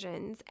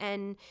decisions,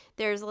 and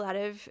there's a lot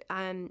of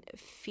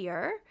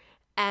fear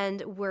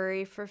and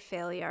worry for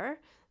failure,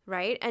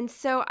 right? And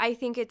so I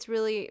think it's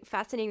really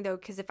fascinating, though,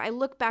 because if I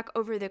look back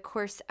over the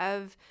course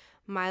of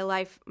my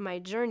life, my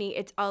journey,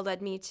 it's all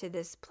led me to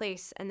this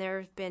place, and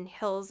there have been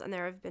hills and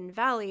there have been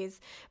valleys,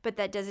 but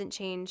that doesn't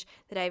change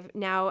that I've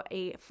now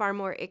a far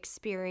more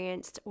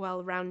experienced,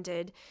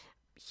 well-rounded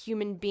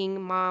human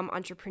being, mom,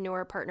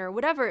 entrepreneur, partner,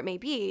 whatever it may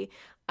be.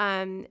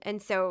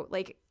 And so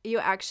like you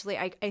actually,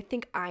 I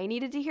think I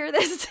needed to hear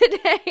this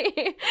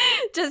today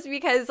just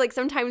because like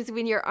sometimes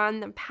when you're on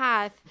the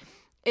path,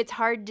 it's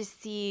hard to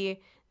see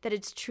that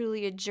it's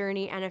truly a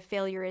journey and a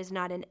failure is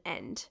not an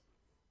end.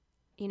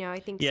 You know, I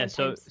think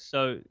sometimes.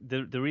 So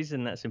the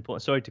reason that's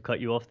important, sorry to cut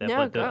you off there,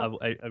 No, but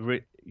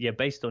go.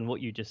 based on what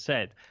you just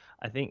said,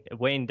 I think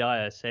Wayne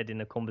Dyer said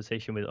in a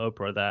conversation with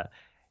Oprah that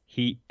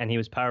he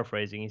was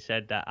paraphrasing, he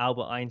said that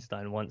Albert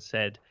Einstein once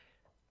said,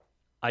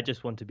 I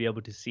just want to be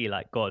able to see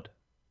like God.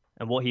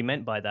 And what he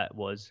meant by that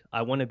was,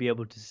 I want to be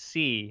able to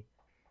see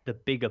the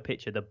bigger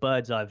picture, the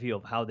bird's eye view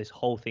of how this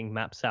whole thing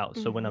maps out.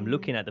 So when I'm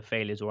looking at the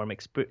failures or I'm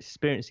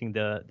experiencing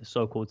the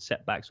so-called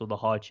setbacks or the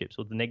hardships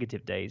or the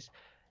negative days,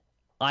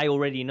 I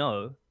already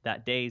know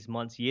that days,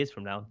 months, years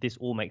from now, this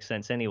all makes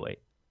sense anyway.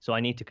 So I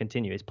need to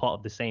continue. It's part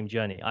of the same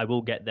journey. I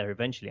will get there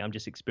eventually. I'm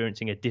just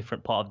experiencing a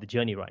different part of the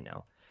journey right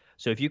now.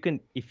 So if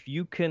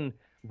you can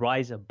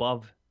rise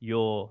above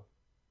your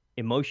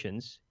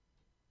emotions,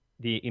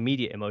 the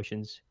immediate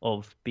emotions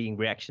of being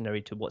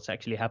reactionary to what's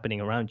actually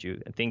happening around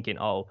you and thinking,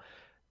 oh,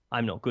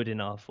 I'm not good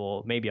enough,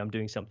 or maybe I'm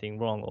doing something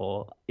wrong,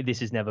 or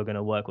this is never going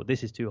to work, or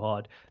this is too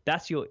hard.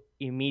 That's your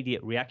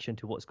immediate reaction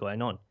to what's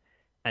going on.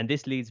 And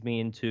this leads me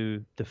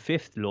into the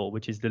fifth law,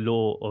 which is the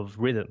law of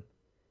rhythm,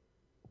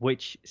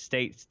 which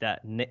states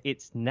that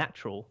it's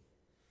natural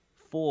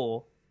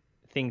for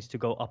things to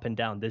go up and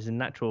down. There's a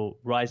natural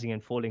rising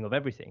and falling of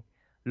everything.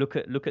 Look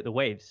at the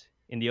waves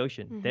in the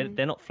ocean.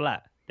 They're not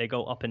flat. They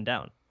go up and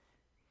down.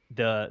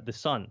 The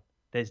sun,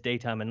 there's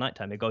daytime and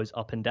nighttime. It goes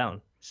up and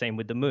down. Same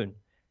with the moon.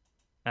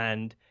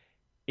 And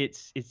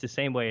it's the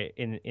same way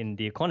in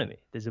the economy.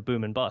 There's a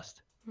boom and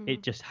bust.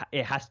 It just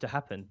it has to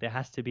happen. There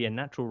has to be a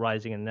natural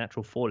rising and a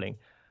natural falling.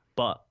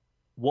 But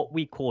what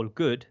we call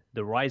good,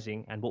 the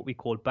rising, and what we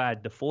call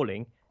bad, the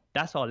falling,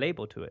 that's our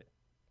label to it.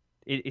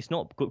 It's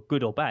not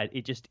good or bad.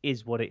 It just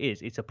is what it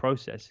is. It's a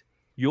process.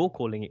 You're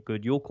calling it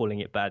good. You're calling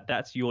it bad.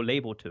 That's your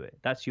label to it.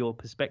 That's your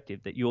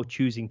perspective that you're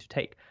choosing to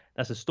take.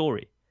 That's a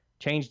story.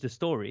 Change the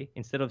story.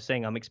 Instead of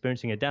saying I'm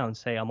experiencing a down,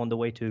 say I'm on the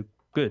way to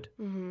good.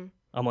 I'm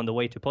on the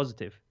way to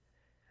positive.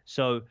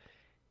 So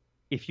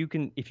if you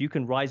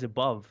can rise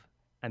above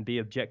and be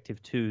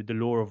objective to the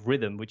law of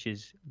rhythm, which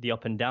is the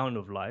up and down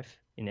of life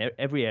in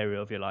every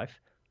area of your life,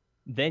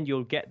 then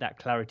you'll get that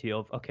clarity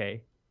of,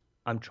 okay,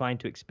 I'm trying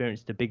to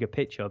experience the bigger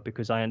picture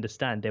because I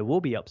understand there will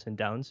be ups and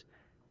downs,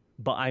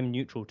 but I'm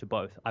neutral to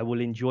both. I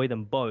will enjoy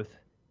them both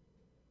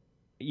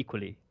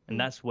equally. And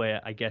that's where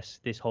I guess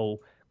this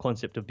whole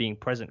concept of being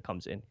present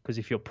comes in. Because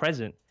if you're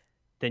present,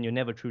 then you're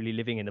never truly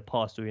living in the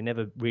past, or you're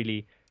never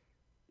really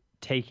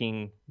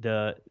taking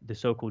the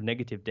so-called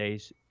negative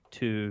days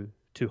to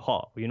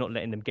heart. You're not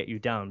letting them get you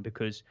down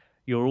because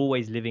you're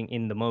always living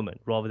in the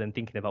moment rather than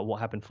thinking about what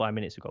happened 5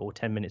 minutes ago or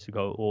 10 minutes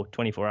ago or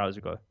 24 hours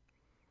ago.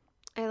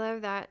 I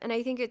love that. And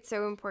I think it's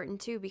so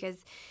important too,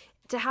 because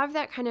to have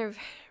that kind of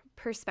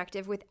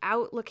perspective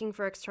without looking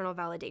for external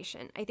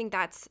validation. I think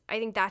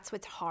that's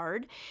what's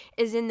hard,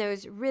 is in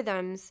those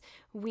rhythms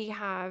we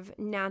have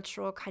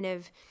natural kind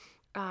of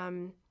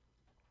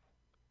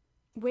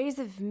ways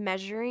of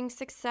measuring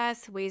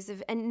success,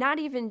 and not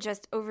even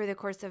just over the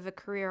course of a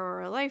career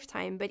or a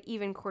lifetime, but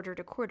even quarter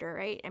to quarter,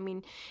 right? I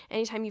mean,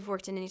 anytime you've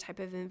worked in any type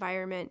of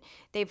environment,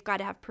 they've got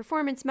to have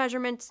performance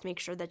measurements to make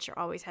sure that you're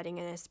always heading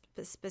in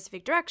a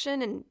specific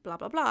direction and blah,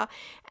 blah, blah.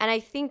 And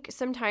I think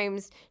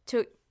sometimes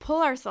to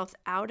pull ourselves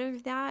out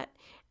of that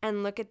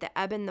and look at the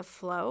ebb and the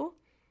flow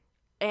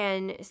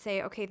and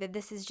say, okay, that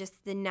this is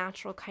just the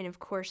natural kind of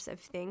course of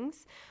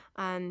things.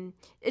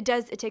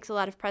 It takes a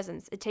lot of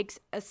presence. It takes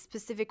a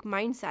specific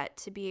mindset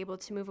to be able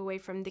to move away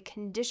from the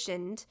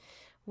conditioned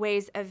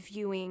ways of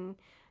viewing,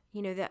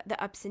 the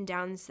ups and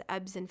downs, the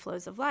ebbs and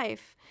flows of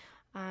life.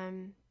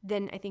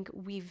 Then I think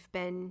we've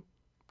been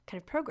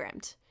kind of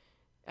programmed,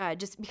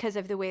 just because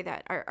of the way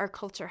that our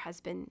culture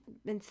has been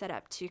set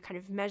up to kind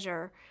of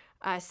measure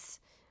us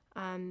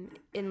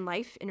in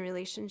life, in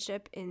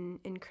relationship,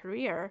 in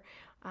career.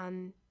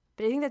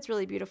 But I think that's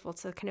really beautiful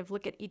to kind of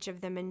look at each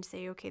of them and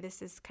say, okay,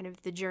 this is kind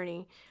of the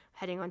journey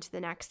heading on to the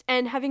next.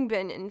 And having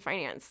been in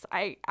finance,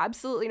 I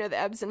absolutely know the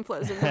ebbs and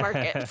flows of the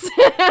markets.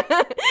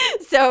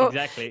 So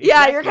exactly.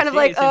 You're kind of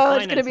like, oh,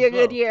 it's going to be a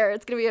good year.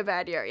 It's going to be a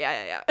bad year.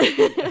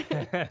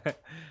 Yeah.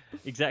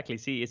 Exactly.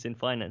 See, it's in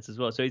finance as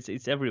well. So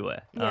it's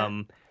everywhere.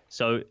 Yeah.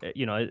 So,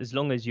 as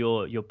long as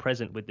you're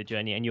present with the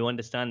journey and you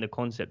understand the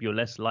concept, you're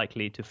less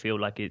likely to feel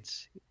like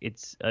it's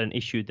an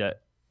issue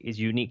that is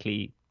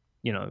uniquely,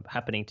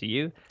 happening to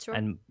you. Sure.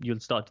 And you'll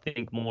start to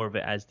think more of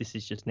it as, this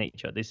is just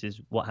nature. This is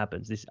what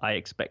happens. I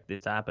expect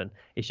this to happen.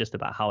 It's just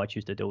about how I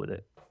choose to deal with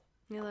it.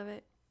 I love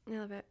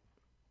it.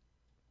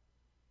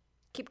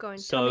 Keep going.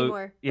 So, tell me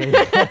more.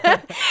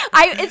 Yeah.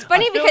 It's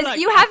funny because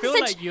you have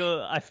such.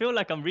 I feel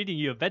like I'm reading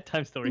you a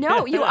bedtime story.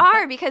 No, you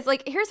are, because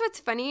like here's what's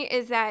funny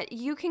is that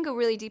you can go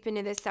really deep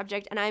into this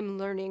subject, and I'm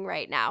learning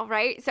right now,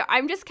 right? So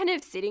I'm just kind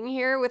of sitting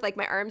here with like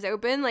my arms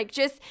open, like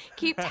just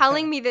keep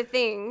telling me the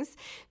things,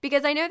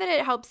 because I know that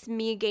it helps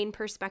me gain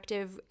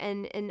perspective,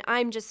 and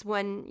I'm just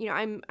one,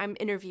 I'm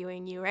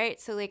interviewing you, right?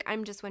 So like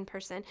I'm just one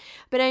person,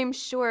 but I'm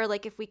sure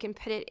like if we can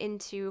put it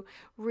into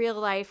real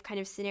life kind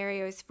of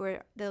scenarios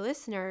for the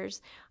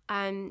listeners,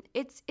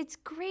 it's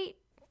great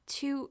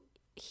to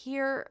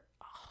hear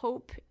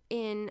hope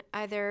in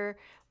other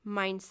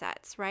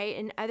mindsets, right?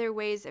 And other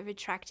ways of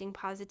attracting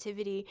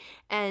positivity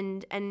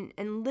and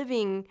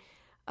living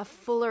a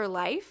fuller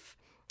life.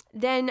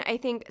 Then I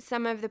think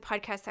some of the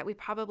podcasts that we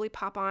probably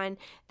pop on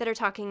that are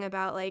talking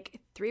about like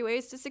 3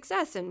 ways to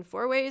success and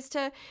 4 ways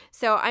to,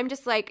 so I'm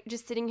just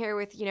sitting here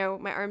with,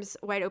 my arms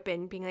wide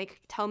open being like,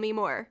 tell me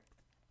more.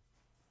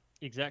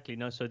 Exactly.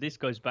 No, so this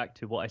goes back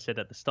to what I said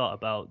at the start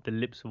about the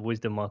lips of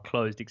wisdom are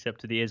closed except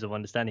to the ears of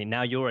understanding.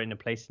 Now you're in a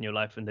place in your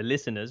life, and the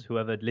listeners,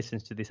 whoever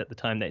listens to this at the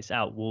time that it's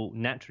out, will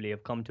naturally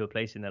have come to a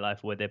place in their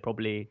life where they're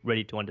probably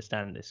ready to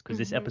understand this, because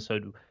this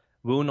episode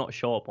will not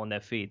show up on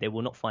their feed. They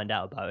will not find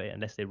out about it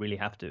unless they really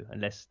have to,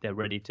 unless they're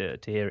ready to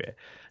hear it.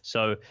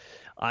 So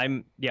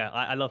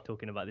I love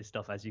talking about this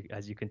stuff, as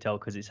you can tell,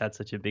 because it's had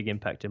such a big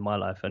impact in my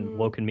life and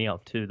woken me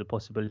up to the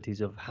possibilities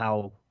of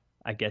how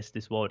I guess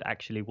this world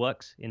actually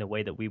works in a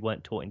way that we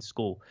weren't taught in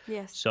school.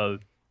 Yes. So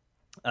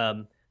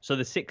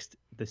the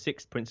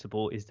sixth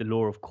principle is the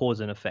law of cause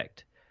and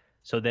effect.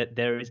 So that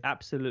there is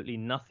absolutely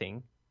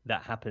nothing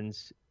that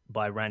happens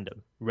by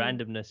random.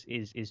 Randomness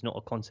is not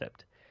a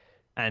concept.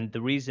 And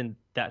the reason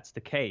that's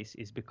the case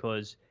is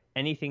because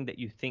anything that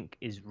you think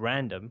is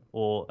random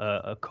or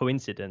a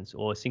coincidence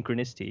or a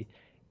synchronicity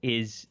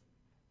is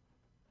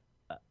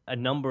a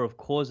number of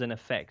cause and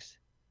effects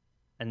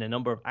and the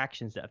number of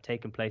actions that have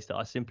taken place that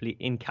are simply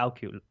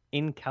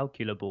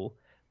incalculable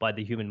by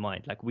the human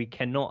mind. Like, we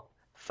cannot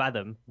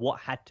fathom what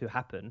had to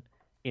happen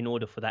in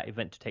order for that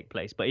event to take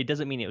place. But it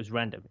doesn't mean it was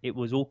random. It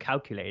was all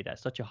calculated at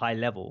such a high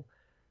level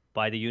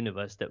by the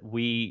universe that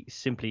we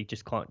simply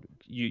just can't,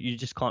 you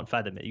just can't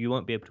fathom it. You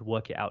won't be able to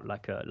work it out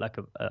like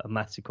a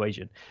maths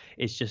equation.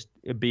 It's just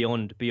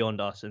beyond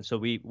us. And so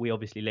we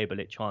obviously label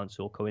it chance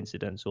or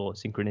coincidence or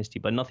synchronicity,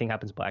 but nothing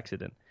happens by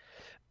accident.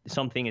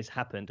 Something has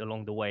happened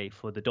along the way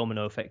for the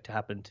domino effect to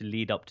happen to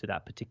lead up to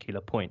that particular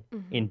point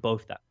in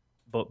both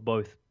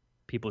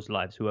people's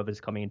lives,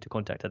 whoever's coming into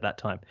contact at that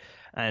time.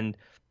 And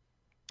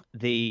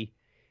the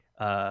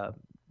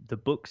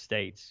book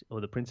states,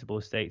 or the principle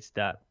states,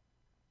 that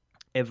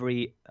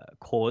every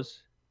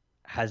cause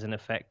has an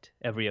effect,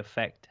 every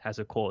effect has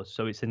a cause.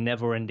 So it's a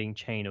never-ending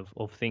chain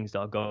of things that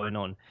are going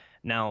on.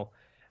 Now,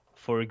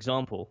 for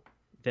example,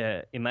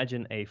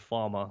 imagine a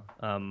farmer,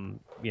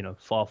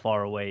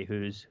 far away,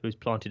 who's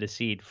planted a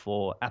seed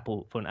for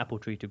an apple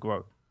tree to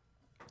grow.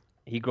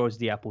 He grows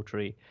the apple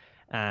tree,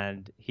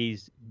 and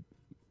he's,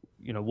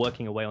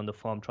 working away on the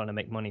farm trying to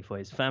make money for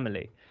his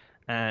family,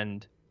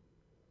 and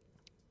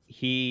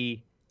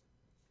he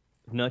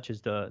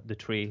nurtures the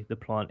tree, the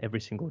plant,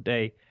 every single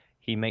day.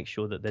 He makes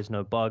sure that there's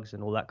no bugs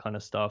and all that kind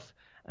of stuff,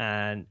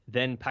 and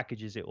then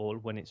packages it all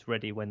when it's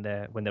ready, when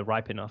they're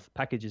ripe enough.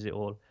 Packages it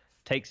all,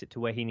 takes it to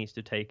where he needs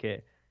to take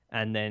it,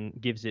 and then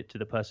gives it to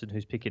the person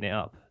who's picking it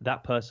up.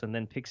 That person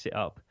then picks it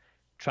up,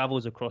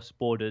 travels across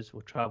borders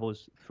or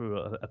travels through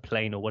a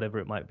plane or whatever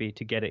it might be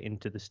to get it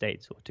into the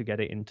States or to get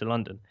it into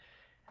London.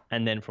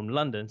 And then from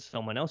London,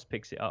 someone else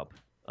picks it up,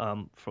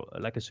 for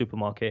like a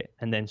supermarket,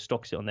 and then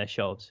stocks it on their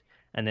shelves.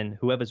 And then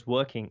whoever's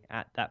working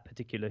at that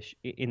particular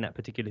in that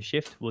particular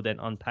shift will then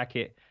unpack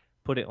it,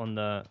 put it on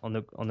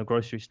the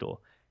grocery store.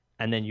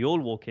 And then you'll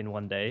walk in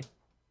one day,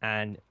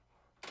 and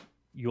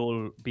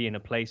you'll be in a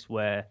place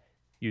where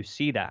you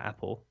see that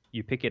apple,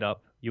 you pick it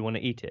up, you want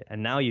to eat it.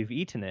 And now you've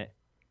eaten it,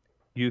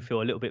 you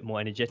feel a little bit more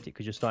energetic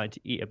because you're starting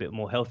to eat a bit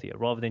more healthier.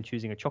 Rather than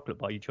choosing a chocolate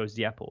bar, you chose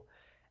the apple.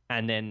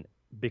 And then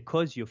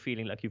because you're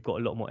feeling like you've got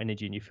a lot more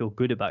energy and you feel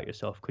good about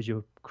yourself because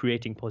you're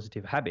creating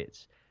positive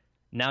habits,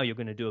 now you're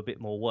going to do a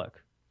bit more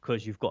work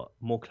because you've got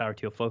more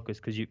clarity of focus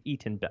because you've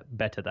eaten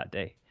better that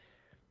day.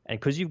 And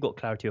because you've got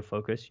clarity of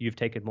focus, you've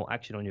taken more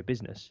action on your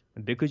business.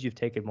 And because you've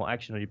taken more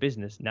action on your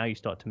business, now you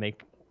start to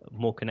make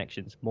more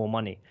connections, more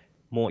money,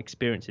 more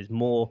experiences,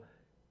 more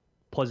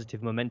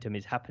positive momentum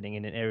is happening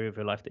in an area of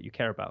your life that you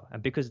care about.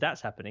 And because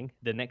that's happening,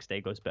 the next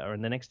day goes better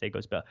and the next day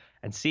goes better.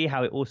 And see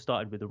how it all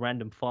started with a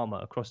random farmer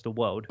across the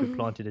world who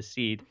planted a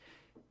seed.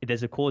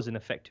 There's a cause and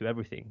effect to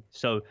everything.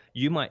 So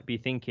you might be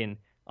thinking,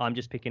 I'm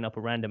just picking up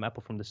a random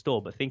apple from the store,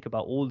 but think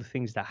about all the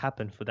things that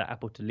happened for that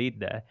apple to lead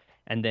there.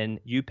 And then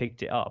you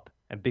picked it up.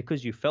 And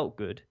because you felt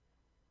good,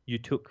 you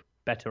took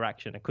better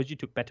action. And because you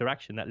took better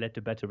action, that led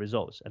to better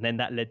results. And then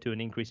that led to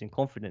an increase in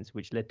confidence,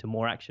 which led to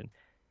more action.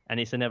 And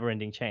it's a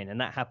never-ending chain.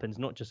 And that happens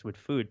not just with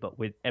food, but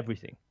with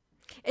everything.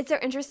 It's so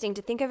interesting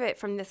to think of it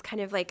from this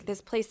kind of like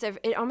this place of,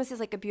 it almost is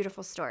like a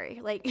beautiful story.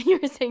 Like you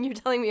were saying, you're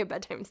telling me a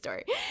bedtime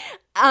story.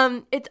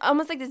 It's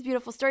almost like this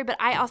beautiful story, but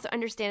I also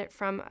understand it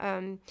from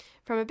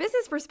a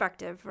business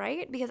perspective,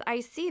 right? Because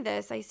I see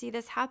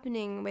this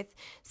happening with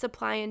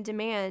supply and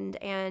demand.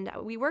 And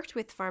we worked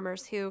with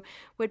farmers who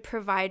would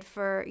provide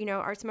for,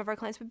 some of our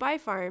clients would buy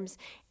farms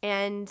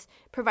and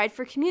provide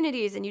for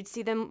communities, and you'd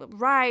see them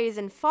rise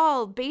and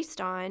fall based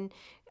on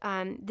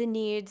the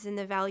needs and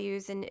the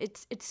values. And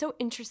it's so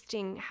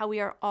interesting how we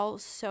are all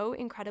so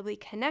incredibly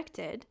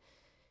connected,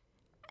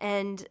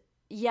 and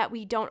yet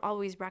we don't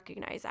always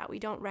recognize that. We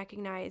don't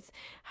recognize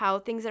how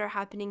things that are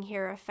happening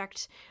here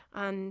affect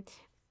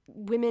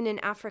women in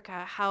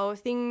Africa, how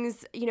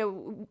things,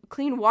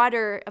 clean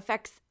water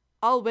affects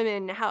all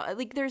women, how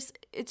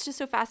it's just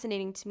so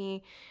fascinating to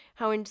me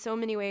how in so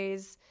many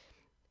ways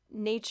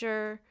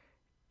nature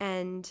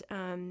and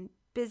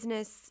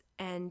business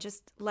and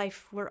just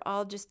life, we're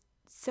all just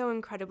so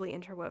incredibly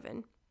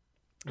interwoven.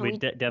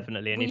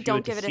 Definitely. And we if you were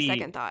don't give to it a see,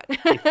 second thought.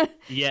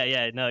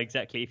 no,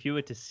 exactly. If you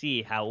were to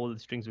see how all the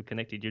strings were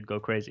connected, you'd go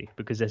crazy,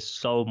 because there's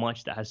so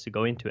much that has to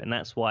go into it. And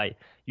that's why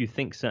you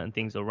think certain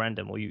things are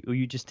random, or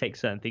you just take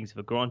certain things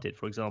for granted.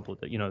 For example,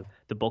 that,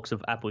 the box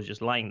of apples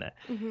just lying there.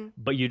 Mm-hmm.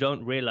 But you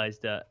don't realize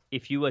that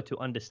if you were to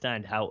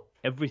understand how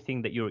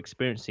everything that you're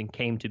experiencing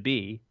came to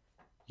be,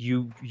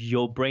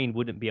 your brain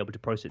wouldn't be able to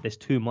process. There's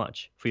too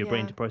much for your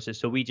brain to process.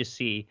 So we just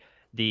see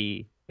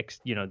the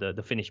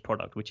finished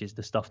product, which is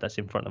the stuff that's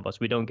in front of us.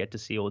 We don't get to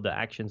see all the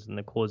actions and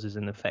the causes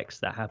and effects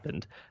that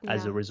happened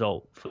as a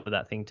result for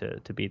that thing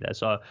to be there.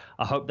 So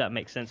I hope that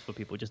makes sense for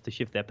people, just to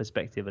shift their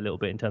perspective a little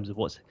bit in terms of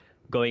what's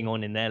going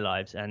on in their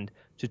lives, and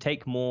to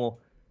take more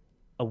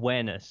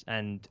awareness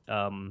and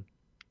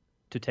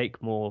to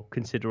take more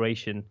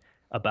consideration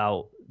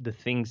about the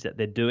things that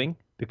they're doing,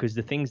 because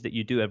the things that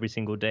you do every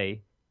single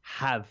day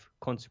have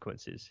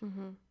consequences.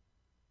 Mm-hmm.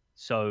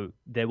 So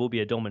there will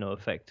be a domino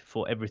effect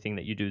for everything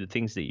that you do, the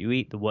things that you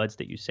eat, the words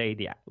that you say,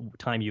 the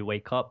time you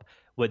wake up,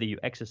 whether you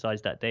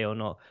exercise that day or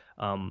not,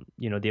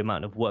 the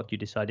amount of work you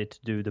decided to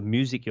do, the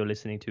music you're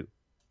listening to,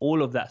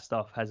 all of that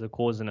stuff has a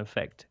cause and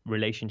effect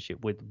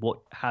relationship with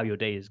how your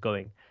day is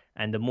going.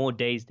 And the more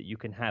days that you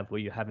can have where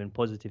you're having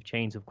positive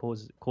chains of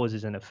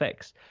causes and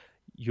effects,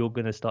 you're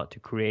going to start to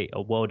create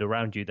a world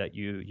around you that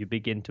you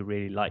begin to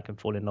really like and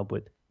fall in love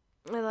with.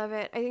 I love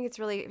it. I think it's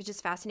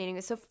just fascinating.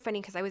 It's so funny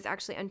because I was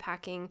actually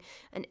unpacking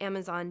an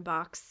Amazon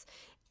box,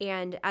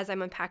 and as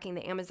I'm unpacking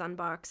the Amazon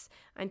box,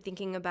 I'm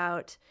thinking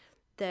about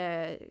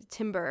the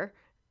timber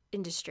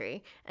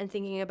industry and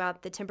thinking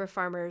about the timber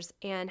farmers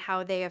and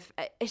how they have,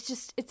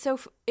 it's so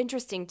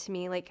interesting to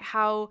me, like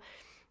how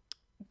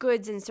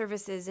goods and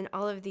services and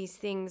all of these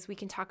things, we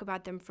can talk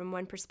about them from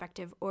one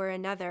perspective or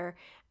another,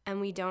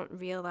 and we don't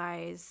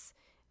realize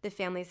the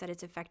families that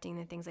it's affecting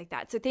and things like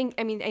that. So I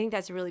think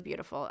that's really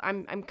beautiful.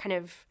 I'm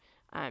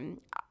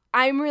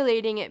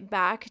relating it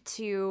back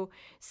to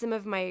some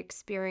of my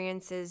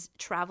experiences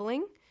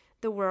traveling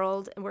the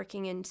world and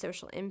working in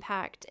social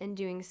impact and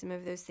doing some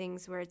of those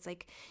things where it's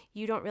like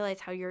you don't realize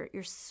how your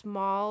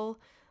small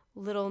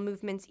little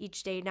movements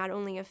each day not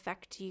only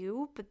affect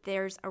you, but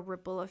there's a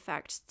ripple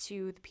effect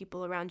to the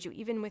people around you,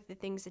 even with the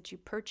things that you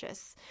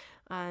purchase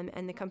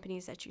and the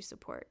companies that you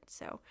support.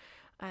 So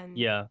I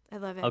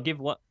love it. I'll give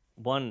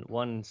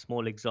one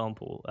small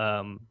example.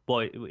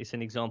 It's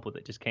an example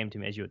that just came to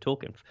me as you were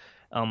talking.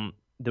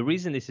 The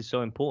reason this is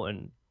so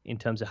important in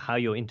terms of how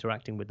you're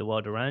interacting with the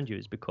world around you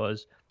is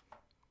because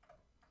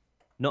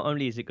not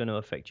only is it going to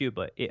affect you,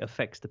 but it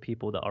affects the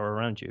people that are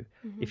around you.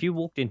 Mm-hmm. If you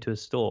walked into a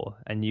store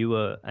and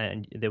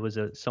there was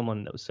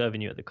someone that was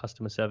serving you at the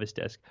customer service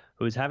desk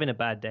who was having a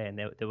bad day, and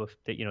they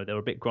were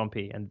a bit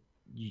grumpy, and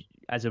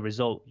as a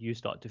result you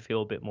start to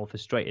feel a bit more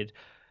frustrated.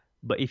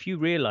 But if you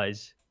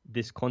realize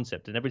this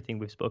concept and everything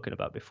we've spoken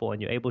about before,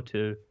 and you're able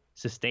to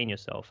sustain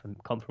yourself and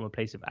come from a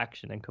place of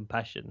action and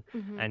compassion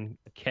and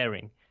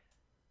caring,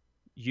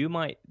 you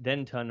might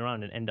then turn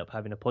around and end up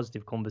having a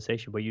positive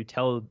conversation where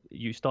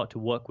you start to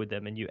work with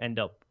them, and you end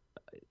up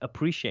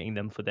appreciating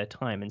them for their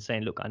time and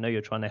saying, look, I know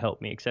you're trying to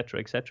help me,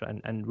 etc.,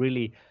 and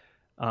really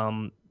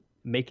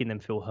making them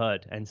feel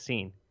heard and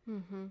seen.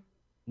 Mm-hmm.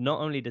 Not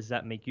only does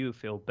that make you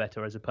feel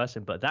better as a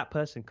person, but that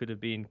person could have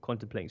been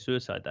contemplating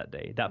suicide that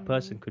day. That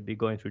person could be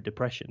going through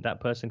depression. That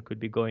person could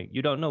be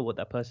you don't know what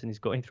that person is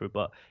going through,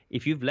 but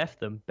if you've left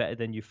them better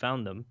than you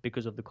found them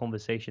because of the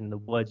conversation, the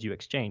words you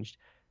exchanged,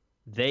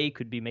 they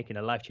could be making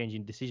a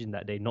life-changing decision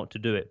that day not to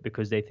do it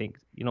because they think,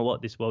 you know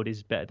what, this world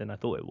is better than I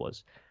thought it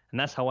was. And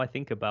that's how I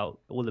think about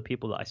all the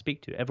people that I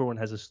speak to. Everyone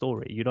has a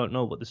story. You don't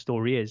know what the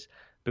story is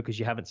because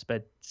you haven't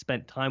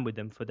spent time with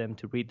them for them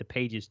to read the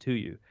pages to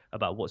you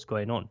about what's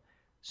going on.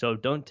 So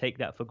don't take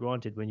that for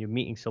granted when you're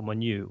meeting someone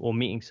new or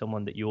meeting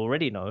someone that you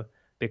already know,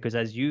 because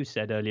as you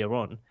said earlier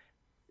on,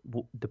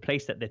 the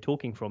place that they're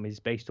talking from is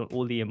based on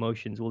all the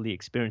emotions, all the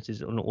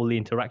experiences, and all the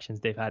interactions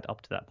they've had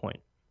up to that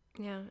point.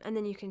 Yeah, and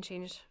then you can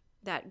change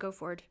that, go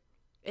forward.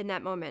 in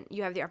that moment.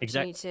 You have the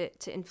opportunity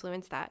to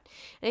influence that.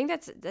 I think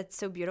that's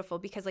so beautiful,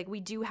 because like we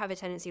do have a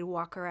tendency to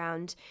walk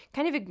around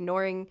kind of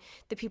ignoring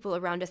the people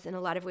around us in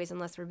a lot of ways,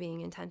 unless we're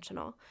being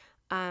intentional.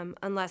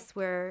 Unless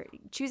we're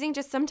choosing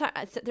just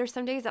sometimes, there's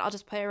some days that I'll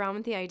just play around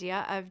with the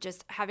idea of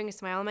just having a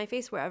smile on my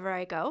face wherever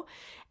I go.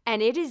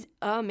 And it is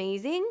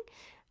amazing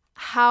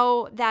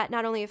how that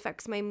not only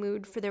affects my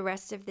mood for the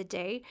rest of the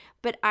day,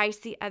 but I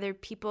see other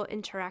people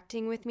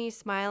interacting with me,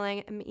 smiling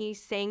at me,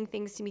 saying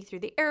things to me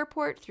through the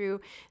airport,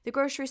 through the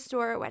grocery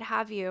store, what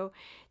have you,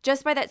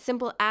 just by that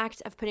simple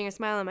act of putting a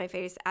smile on my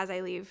face as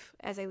I leave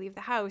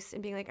the house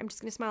and being like, I'm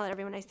just going to smile at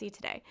everyone I see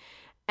today.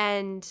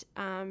 And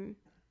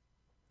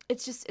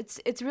it's just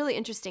it's really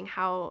interesting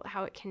how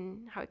it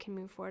can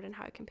move forward and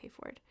how it can pay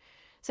forward.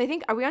 So I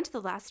think, are we on to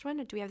the last one?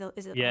 Or do we have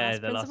is it the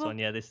last principle? Last one.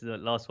 Yeah, this is the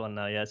last one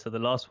now. Yeah. So the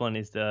last one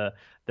is the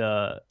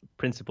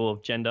principle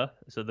of gender.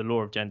 So the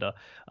law of gender.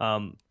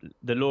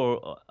 The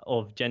law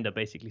of gender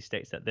basically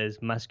states that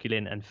there's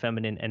masculine and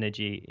feminine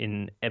energy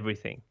in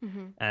everything.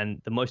 Mm-hmm.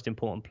 And the most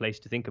important place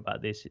to think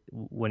about this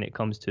when it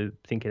comes to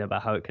thinking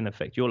about how it can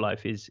affect your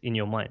life is in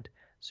your mind.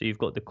 So you've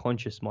got the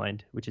conscious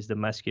mind, which is the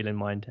masculine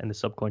mind, and the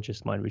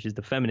subconscious mind, which is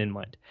the feminine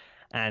mind.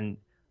 And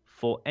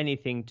for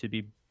anything to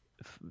be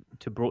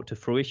brought to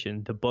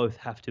fruition, the both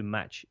have to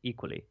match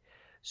equally.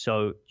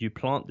 So you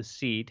plant the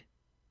seed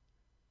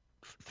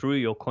through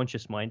your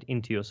conscious mind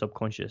into your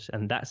subconscious,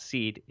 and that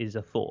seed is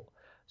a thought.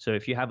 So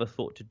if you have a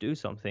thought to do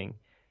something,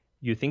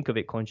 you think of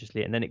it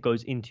consciously, and then it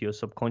goes into your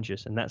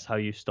subconscious, and that's how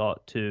you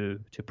start to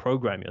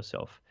program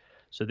yourself.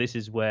 So this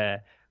is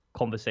where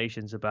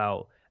conversations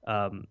about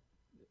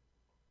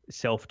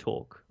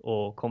self-talk,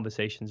 or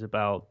conversations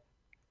about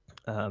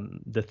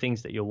the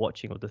things that you're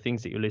watching, or the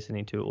things that you're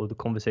listening to, or the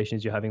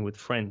conversations you're having with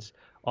friends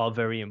are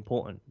very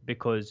important,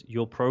 because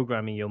you're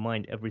programming your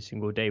mind every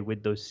single day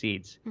with those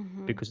seeds.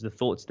 Mm-hmm. Because the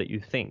thoughts that you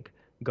think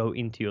go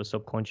into your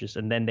subconscious,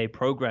 and then they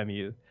program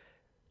you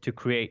to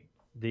create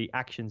the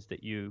actions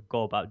that you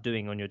go about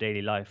doing on your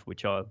daily life,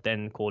 which are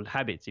then called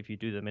habits if you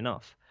do them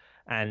enough.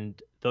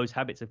 And those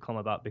habits have come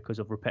about because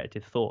of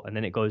repetitive thought, and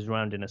then it goes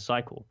around in a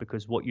cycle,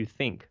 because what you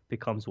think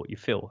becomes what you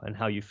feel, and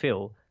how you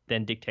feel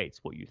then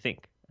dictates what you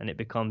think, and it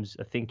becomes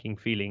a thinking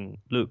feeling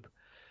loop.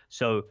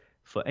 So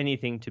for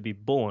anything to be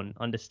born,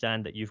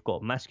 understand that you've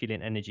got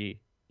masculine energy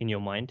in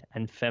your mind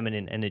and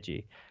feminine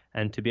energy,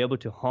 and to be able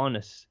to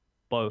harness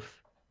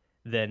both,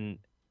 then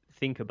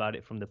think about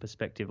it from the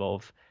perspective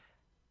of,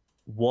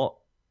 what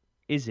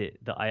is it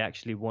that I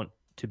actually want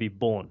to be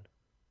born?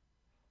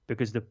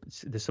 Because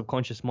the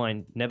subconscious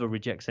mind never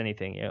rejects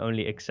anything, it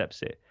only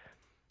accepts it.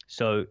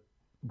 So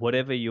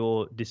whatever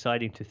you're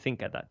deciding to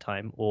think at that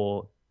time,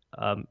 or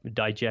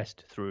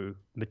digest through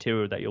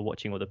material that you're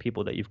watching, or the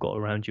people that you've got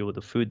around you, or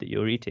the food that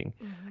you're eating,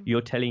 mm-hmm. you're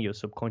telling your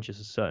subconscious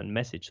a certain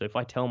message. So if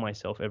I tell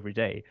myself every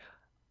day,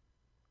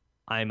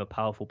 I'm a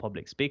powerful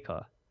public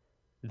speaker,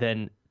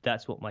 then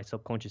that's what my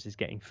subconscious is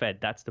getting fed.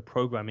 That's the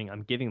programming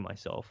I'm giving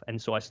myself.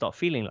 And so I start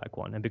feeling like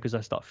one. And because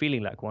I start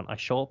feeling like one, I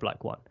show up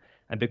like one.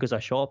 And because I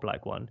show up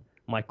like one,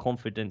 my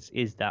confidence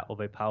is that of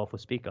a powerful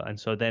speaker. And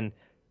so then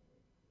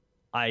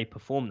I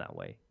perform that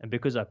way. And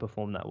because I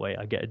perform that way,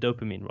 I get a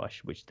dopamine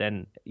rush, which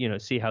then,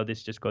 see how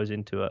this just goes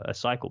into a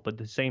cycle. But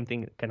the same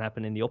thing can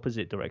happen in the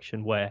opposite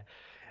direction, where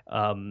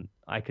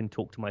I can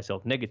talk to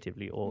myself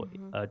negatively, or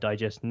mm-hmm.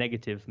 Digest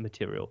negative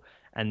material.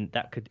 And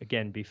that could,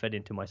 again, be fed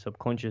into my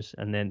subconscious.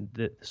 And then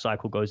the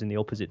cycle goes in the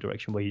opposite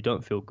direction, where you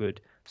don't feel good,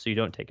 so you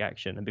don't take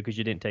action. And because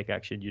you didn't take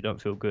action, you don't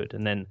feel good.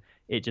 And then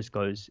it just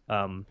goes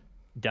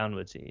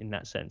downwards in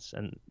that sense.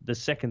 And the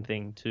second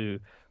thing to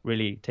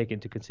really take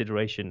into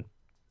consideration,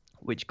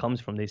 which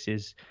comes from this,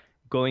 is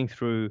going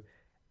through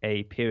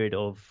a period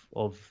of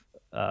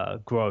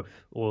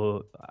growth,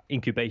 or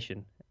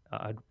incubation.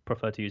 I'd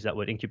prefer to use that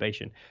word,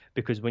 incubation,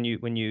 because when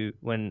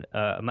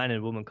a man and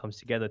a woman comes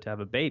together to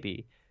have a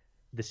baby,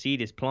 the seed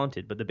is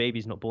planted, but the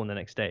baby's not born the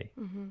next day.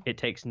 Mm-hmm. It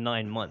takes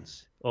 9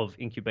 months of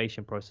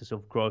incubation process,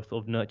 of growth,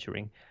 of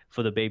nurturing,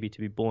 for the baby to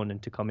be born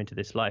and to come into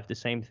this life. The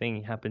same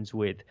thing happens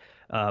with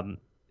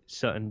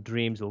certain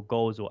dreams or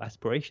goals or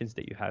aspirations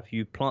that you have.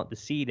 You plant the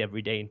seed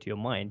every day into your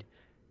mind,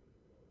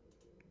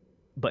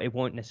 but it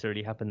won't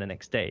necessarily happen the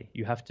next day.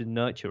 You have to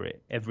nurture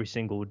it every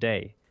single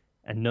day,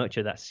 and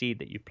nurture that seed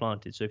that you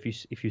planted. So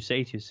if you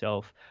say to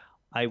yourself,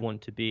 I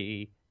want to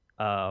be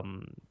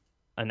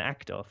an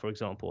actor, for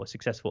example, a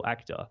successful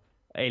actor,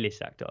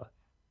 A-list actor,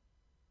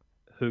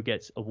 who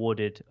gets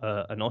awarded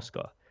an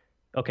Oscar.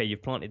 Okay,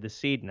 you've planted the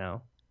seed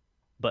now,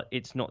 but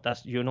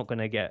you're not going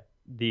to get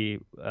the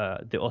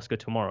Oscar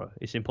tomorrow.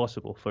 It's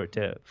impossible for it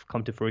to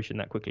come to fruition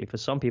that quickly. For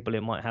some people,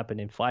 it might happen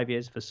in 5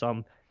 years. For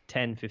some,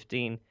 10,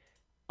 15.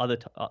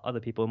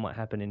 Other people, it might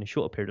happen in a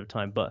shorter period of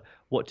time. But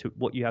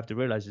what you have to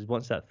realize is,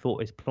 once that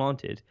thought is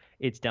planted,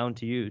 it's down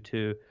to you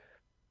to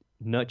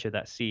nurture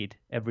that seed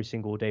every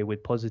single day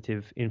with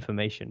positive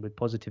information, with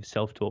positive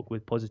self-talk,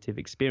 with positive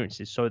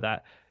experiences, so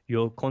that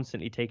you're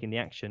constantly taking the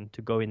action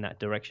to go in that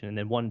direction. And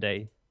then one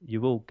day you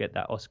will get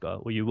that Oscar,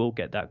 or you will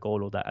get that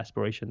goal or that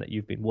aspiration that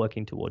you've been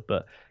working toward.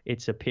 But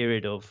it's a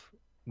period of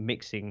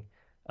mixing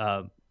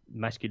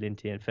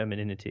masculinity and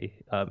femininity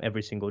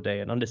every single day,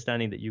 and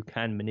understanding that you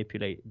can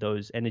manipulate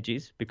those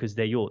energies because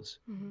they're yours.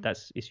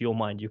 It's your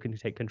mind. You can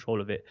take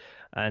control of it.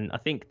 And I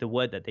think the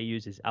word that they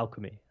use is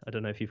alchemy. I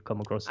don't know if you've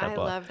come across that, I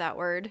but love that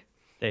word.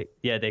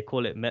 they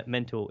call it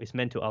mental. It's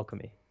mental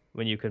alchemy,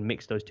 when you can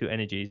mix those two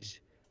energies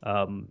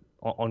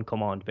on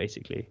command,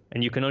 basically.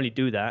 And you can only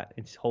do that,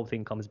 this whole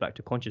thing comes back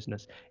to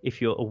consciousness,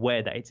 if you're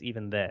aware that it's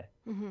even there.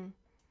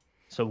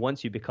 So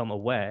once you become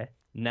aware,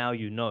 now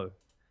you know,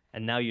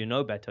 and now you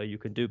know better, you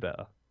can do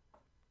better.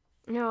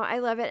 No, I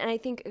love it. And I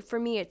think for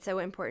me, it's so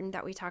important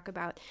that we talk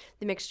about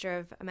the mixture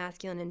of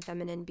masculine and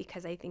feminine,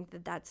 because I think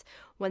that that's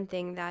one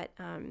thing that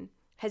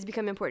has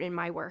become important in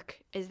my work,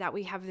 is that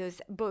we have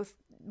those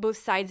both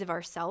sides of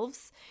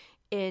ourselves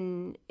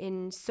in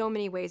so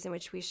many ways in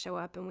which we show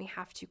up, and we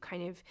have to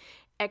kind of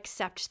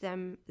accept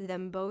them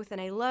both. And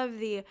I love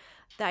the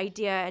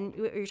idea, and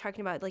what you're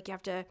talking about, like, you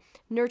have to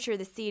nurture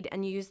the seed,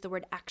 and you use the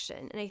word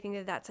action. And I think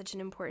that that's such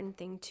an important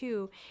thing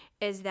too,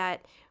 is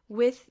that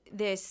with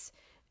this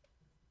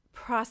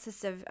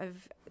process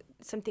of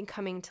something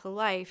coming to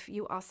life,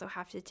 you also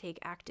have to take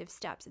active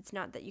steps. It's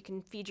not that you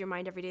can feed your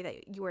mind every day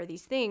that you are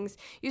these things.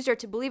 You start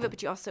to believe it,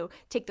 but you also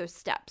take those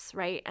steps,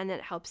 right? And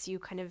that helps you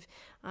kind of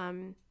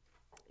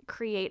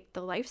create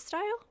the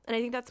lifestyle. And I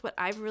think that's what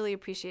I've really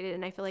appreciated.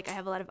 And I feel like I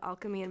have a lot of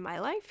alchemy in my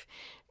life,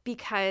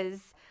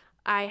 because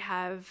I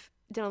have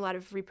done a lot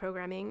of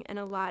reprogramming and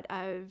a lot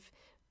of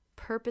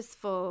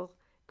purposeful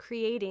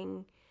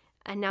creating.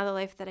 And now the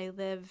life that I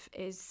live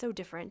is so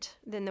different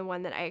than the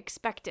one that I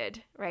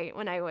expected, right?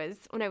 When I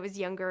was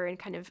younger and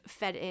kind of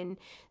fed in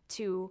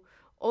to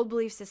old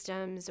belief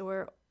systems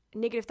or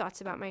negative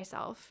thoughts about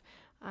myself.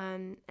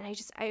 And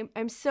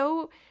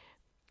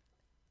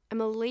I'm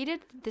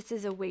elated that this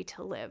is a way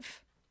to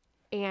live.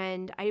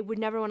 And I would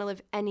never want to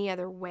live any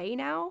other way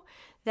now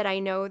that I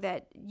know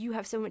that you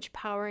have so much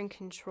power and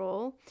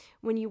control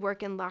when you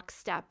work in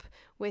lockstep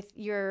with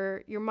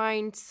your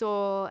mind,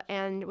 soul,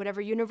 and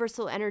whatever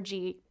universal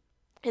energy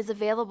is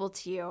available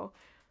to you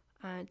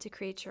to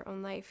create your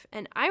own life.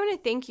 And I want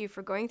to thank you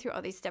for going through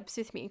all these steps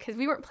with me, because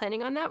we weren't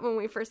planning on that when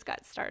we first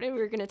got started. We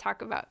were going to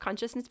talk about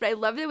consciousness, but I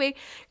love the way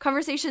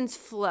conversations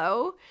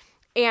flow.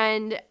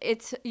 And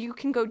you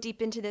can go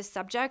deep into this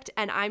subject,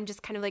 and I'm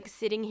just kind of like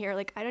sitting here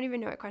like, I don't even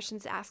know what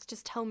questions to ask.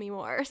 Just tell me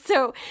more.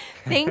 So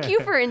thank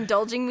you for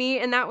indulging me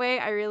in that way.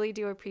 I really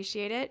do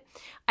appreciate it.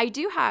 I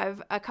do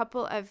have a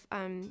couple of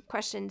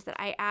questions that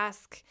I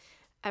ask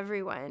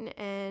everyone,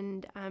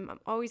 and I'm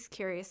always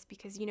curious,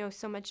 because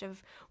so much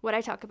of what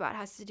I talk about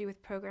has to do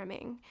with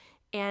programming.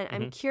 And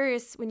I'm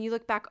curious, when you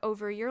look back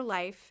over your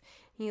life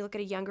and you look at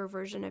a younger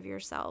version of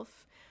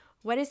yourself,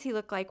 what does he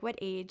look like? What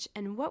age?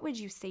 And what would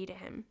you say to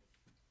him?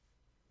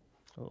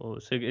 Oh,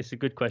 so it's a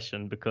good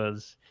question,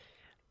 because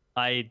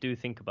I do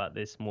think about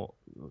this more,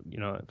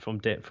 from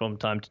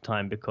time to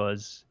time,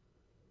 because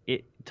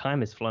time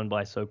has flown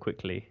by so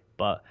quickly.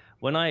 But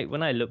when I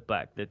look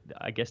back, that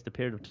I guess the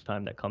period of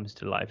time that comes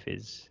to life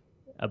is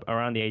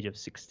around the age of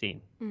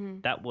 16.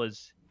 That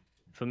was,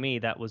 for me,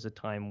 that was a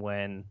time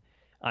when,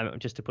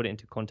 just to put it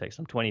into context,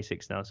 I'm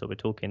 26 now, so we're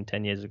talking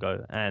 10 years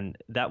ago, and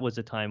that was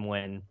a time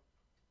when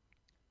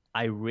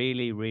I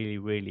really, really,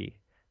 really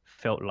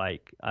felt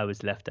like I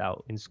was left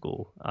out in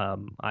school.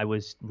 I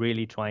was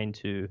really trying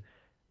to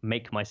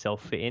make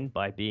myself fit in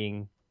by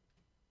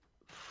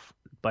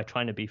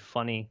trying to be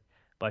funny,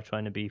 by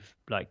trying to be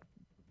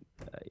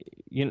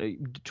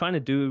trying to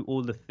do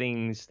all the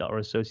things that are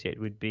associated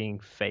with being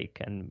fake,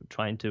 and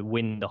trying to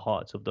win the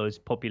hearts of those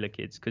popular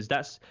kids. Because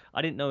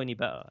I didn't know any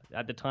better.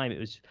 At the time, it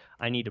was,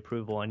 I need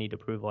approval, I need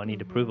approval, I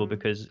need approval,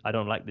 because I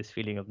don't like this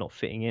feeling of not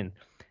fitting in.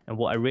 And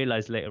what I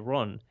realized later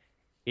on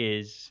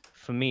is,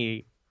 for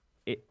me,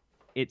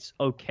 it's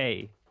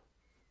okay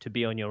to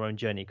be on your own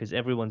journey, because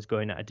everyone's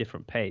going at a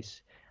different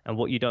pace. And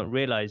what you don't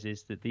realize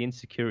is that the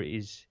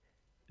insecurities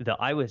that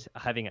I was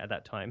having at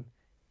that time,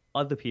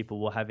 other people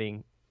were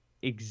having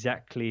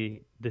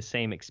exactly the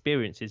same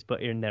experiences,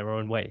 but in their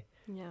own way.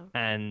 Yeah.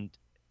 And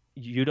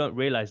you don't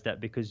realize that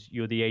because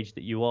you're the age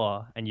that you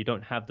are, and you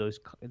don't have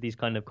these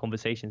kind of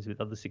conversations with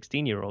other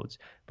 16-year-olds.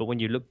 But when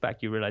you look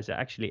back, you realize that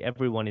actually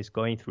everyone is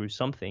going through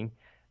something,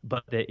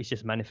 but it's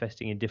just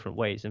manifesting in different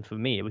ways. And for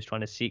me, it was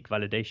trying to seek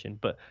validation,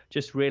 but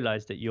just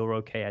realize that you're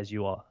okay as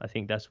you are. I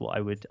think that's what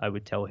I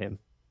would tell him.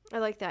 I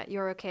like that.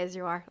 You're okay as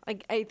you are.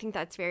 I think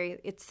that's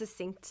it's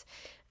succinct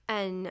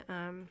and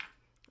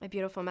a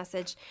beautiful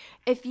message.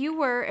 If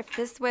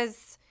this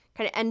was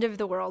kind of end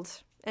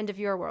of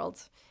your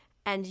world,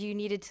 and you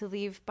needed to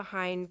leave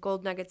behind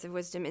gold nuggets of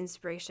wisdom,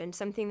 inspiration,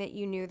 something that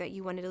you knew that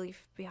you wanted to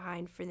leave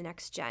behind for the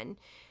next gen,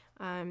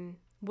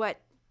 what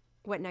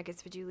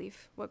nuggets would you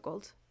leave? What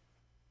gold?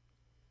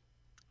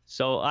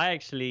 So I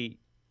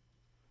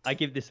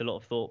give this a lot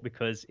of thought,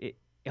 because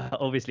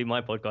obviously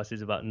my podcast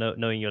is about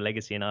knowing your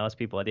legacy, and I ask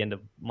people at the end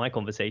of my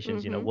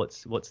conversations,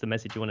 what's the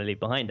message you want to leave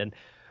behind? And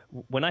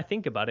when I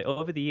think about it,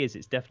 over the years,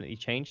 it's definitely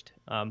changed.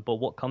 But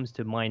what comes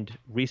to mind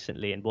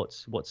recently, and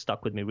what's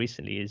stuck with me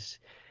recently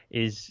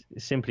is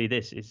simply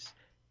this: is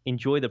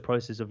enjoy the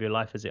process of your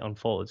life as it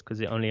unfolds, because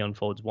it only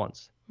unfolds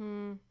once.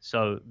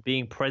 So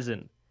being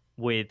present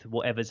with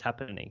whatever's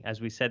happening,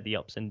 as we said, the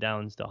ups and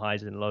downs, the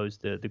highs and lows,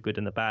 the good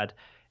and the bad,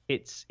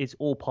 it's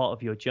all part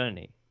of your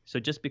journey. So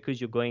just because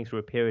you're going through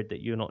a period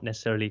that you're not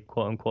necessarily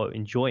quote unquote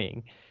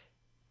enjoying,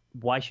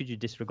 why should you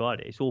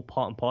disregard it? It's all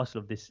part and parcel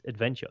of this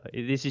adventure.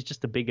 This is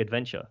just a big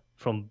adventure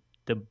from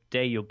the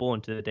day you're born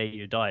to the day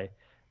you die.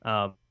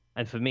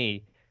 And for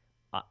me,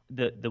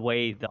 the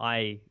way that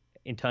I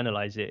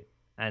internalize it,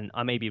 and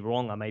I may be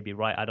wrong, I may be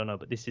right, I don't know,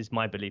 but this is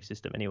my belief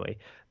system anyway.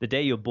 The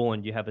day you're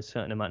born, you have a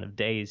certain amount of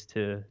days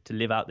to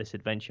live out this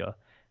adventure,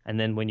 and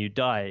then when you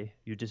die,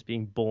 you're just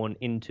being born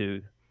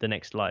into the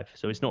next life.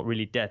 So it's not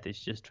really death, it's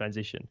just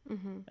transition.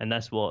 And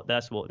that's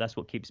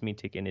what keeps me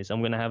ticking. Is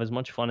I'm going to have as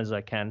much fun as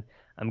I can.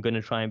 I'm going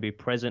to try and be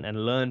present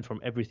and learn from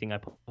everything I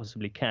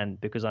possibly can,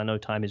 because I know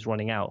time is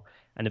running out,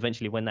 and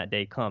eventually when that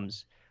day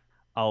comes,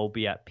 I'll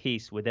be at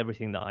peace with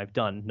everything that I've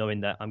done,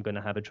 knowing that I'm going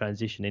to have a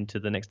transition into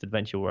the next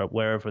adventure,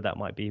 wherever that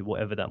might be,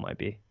 whatever that might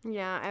be.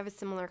 Yeah, I have a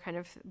similar kind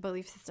of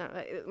belief system,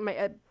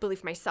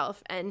 belief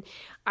myself. And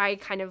I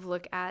kind of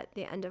look at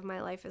the end of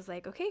my life as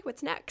like, okay,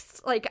 what's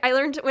next? Like,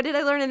 what did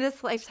I learn in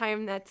this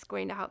lifetime that's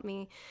going to help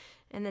me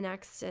in the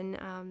next? And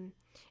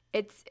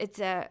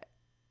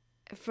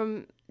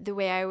from the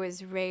way I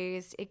was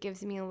raised, it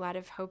gives me a lot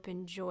of hope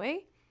and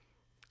joy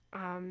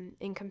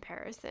in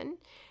comparison.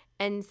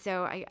 And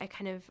so I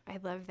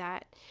love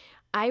that.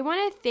 I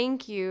want to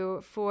thank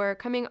you for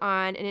coming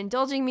on and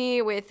indulging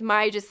me with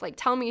my just like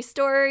tell me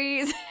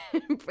stories,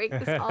 break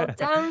this all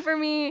down for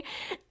me,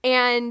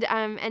 and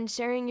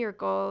sharing your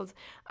gold.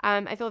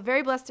 I feel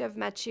very blessed to have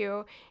met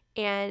you,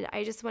 and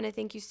I just want to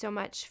thank you so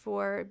much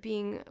for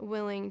being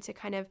willing to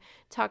kind of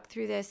talk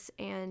through this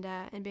and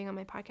being on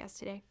my podcast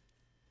today.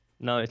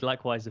 No, it's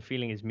likewise. The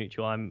feeling is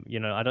mutual.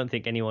 I don't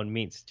think anyone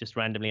meets just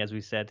randomly. As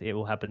we said, it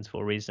all happens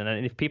for a reason.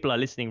 And if people are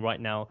listening right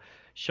now,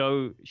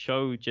 show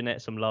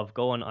Jeanette some love.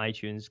 Go on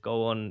iTunes.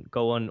 Go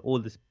on all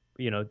this,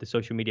 the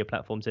social media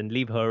platforms, and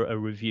leave her a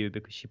review,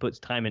 because she puts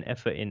time and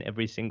effort in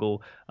every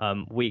single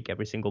week,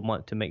 every single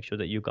month, to make sure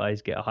that you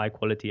guys get a high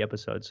quality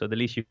episode. So the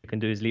least you can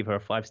do is leave her a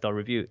 5-star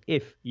review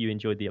if you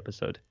enjoyed the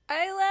episode.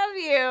 I love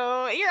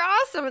you. You're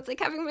awesome. It's like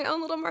having my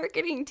own little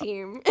marketing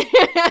team.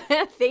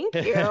 Thank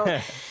you.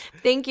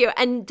 Thank you.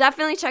 And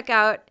definitely check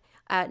out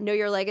Know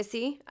Your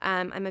Legacy.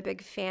 I'm a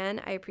big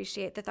fan. I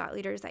appreciate the thought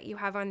leaders that you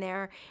have on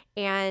there.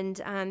 And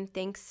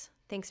thanks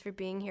for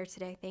being here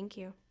today. Thank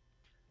you.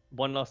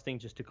 One last thing,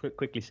 just to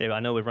quickly say, I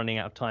know we're running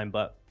out of time,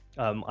 but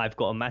I've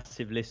got a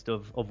massive list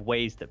of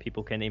ways that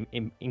people can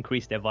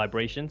increase their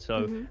vibration.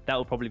 So that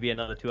will probably be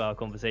another 2-hour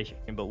conversation,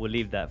 but we'll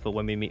leave that for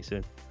when we meet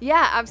soon.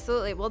 Yeah,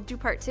 absolutely. We'll do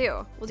part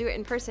 2. We'll do it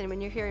in person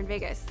when you're here in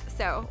Vegas.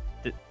 So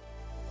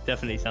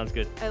definitely sounds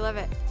good. I love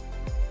it.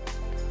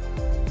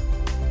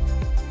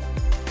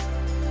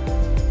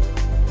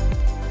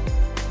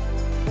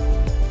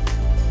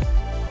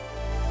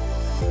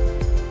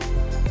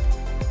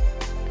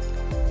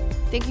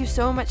 Thank you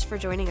so much for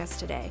joining us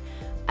today.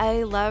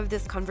 I love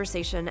this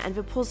conversation and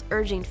Vipul's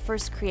urging to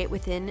first create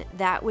within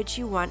that which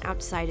you want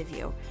outside of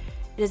you.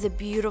 It is a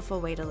beautiful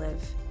way to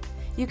live.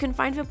 You can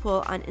find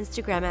Vipul on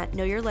Instagram at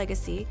Know Your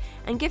Legacy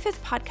and give his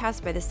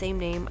podcast by the same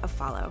name a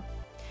follow.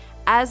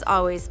 As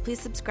always, please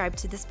subscribe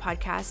to this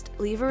podcast,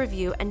 leave a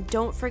review, and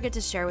don't forget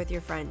to share with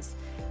your friends.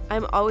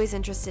 I'm always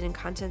interested in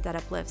content that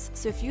uplifts,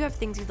 so if you have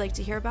things you'd like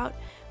to hear about,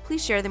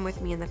 please share them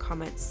with me in the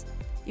comments.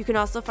 You can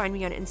also find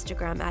me on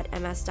Instagram at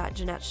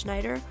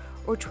ms.JeanetteSchneider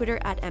or Twitter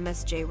at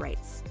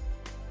msjwrites.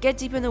 Get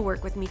deep in the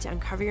work with me to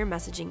uncover your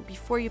messaging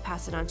before you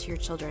pass it on to your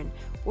children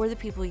or the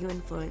people you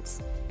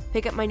influence.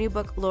 Pick up my new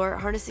book, Lore,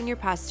 Harnessing Your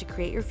Past to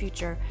Create Your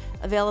Future,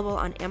 available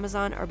on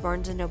Amazon or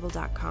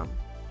barnesandnoble.com.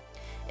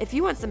 If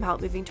you want some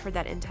help moving toward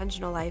that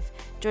intentional life,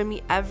 join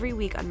me every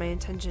week on my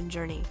intention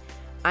journey.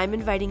 I'm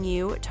inviting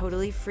you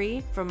totally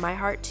free from my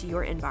heart to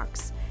your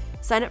inbox.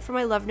 Sign up for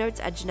my love notes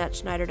at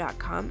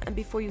JeanetteSchneider.com, and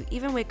before you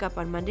even wake up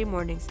on Monday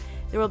mornings,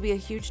 there will be a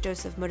huge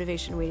dose of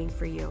motivation waiting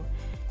for you.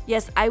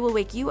 Yes, I will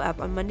wake you up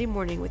on Monday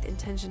morning with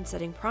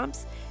intention-setting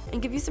prompts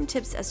and give you some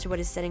tips as to what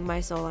is setting my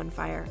soul on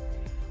fire.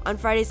 On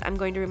Fridays, I'm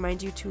going to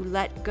remind you to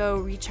let go,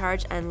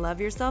 recharge, and love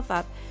yourself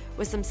up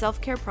with some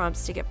self-care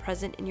prompts to get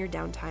present in your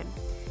downtime.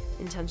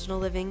 Intentional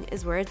living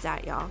is where it's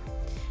at, y'all.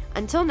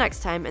 Until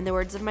next time, in the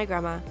words of my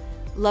grandma,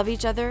 love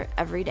each other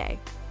every day.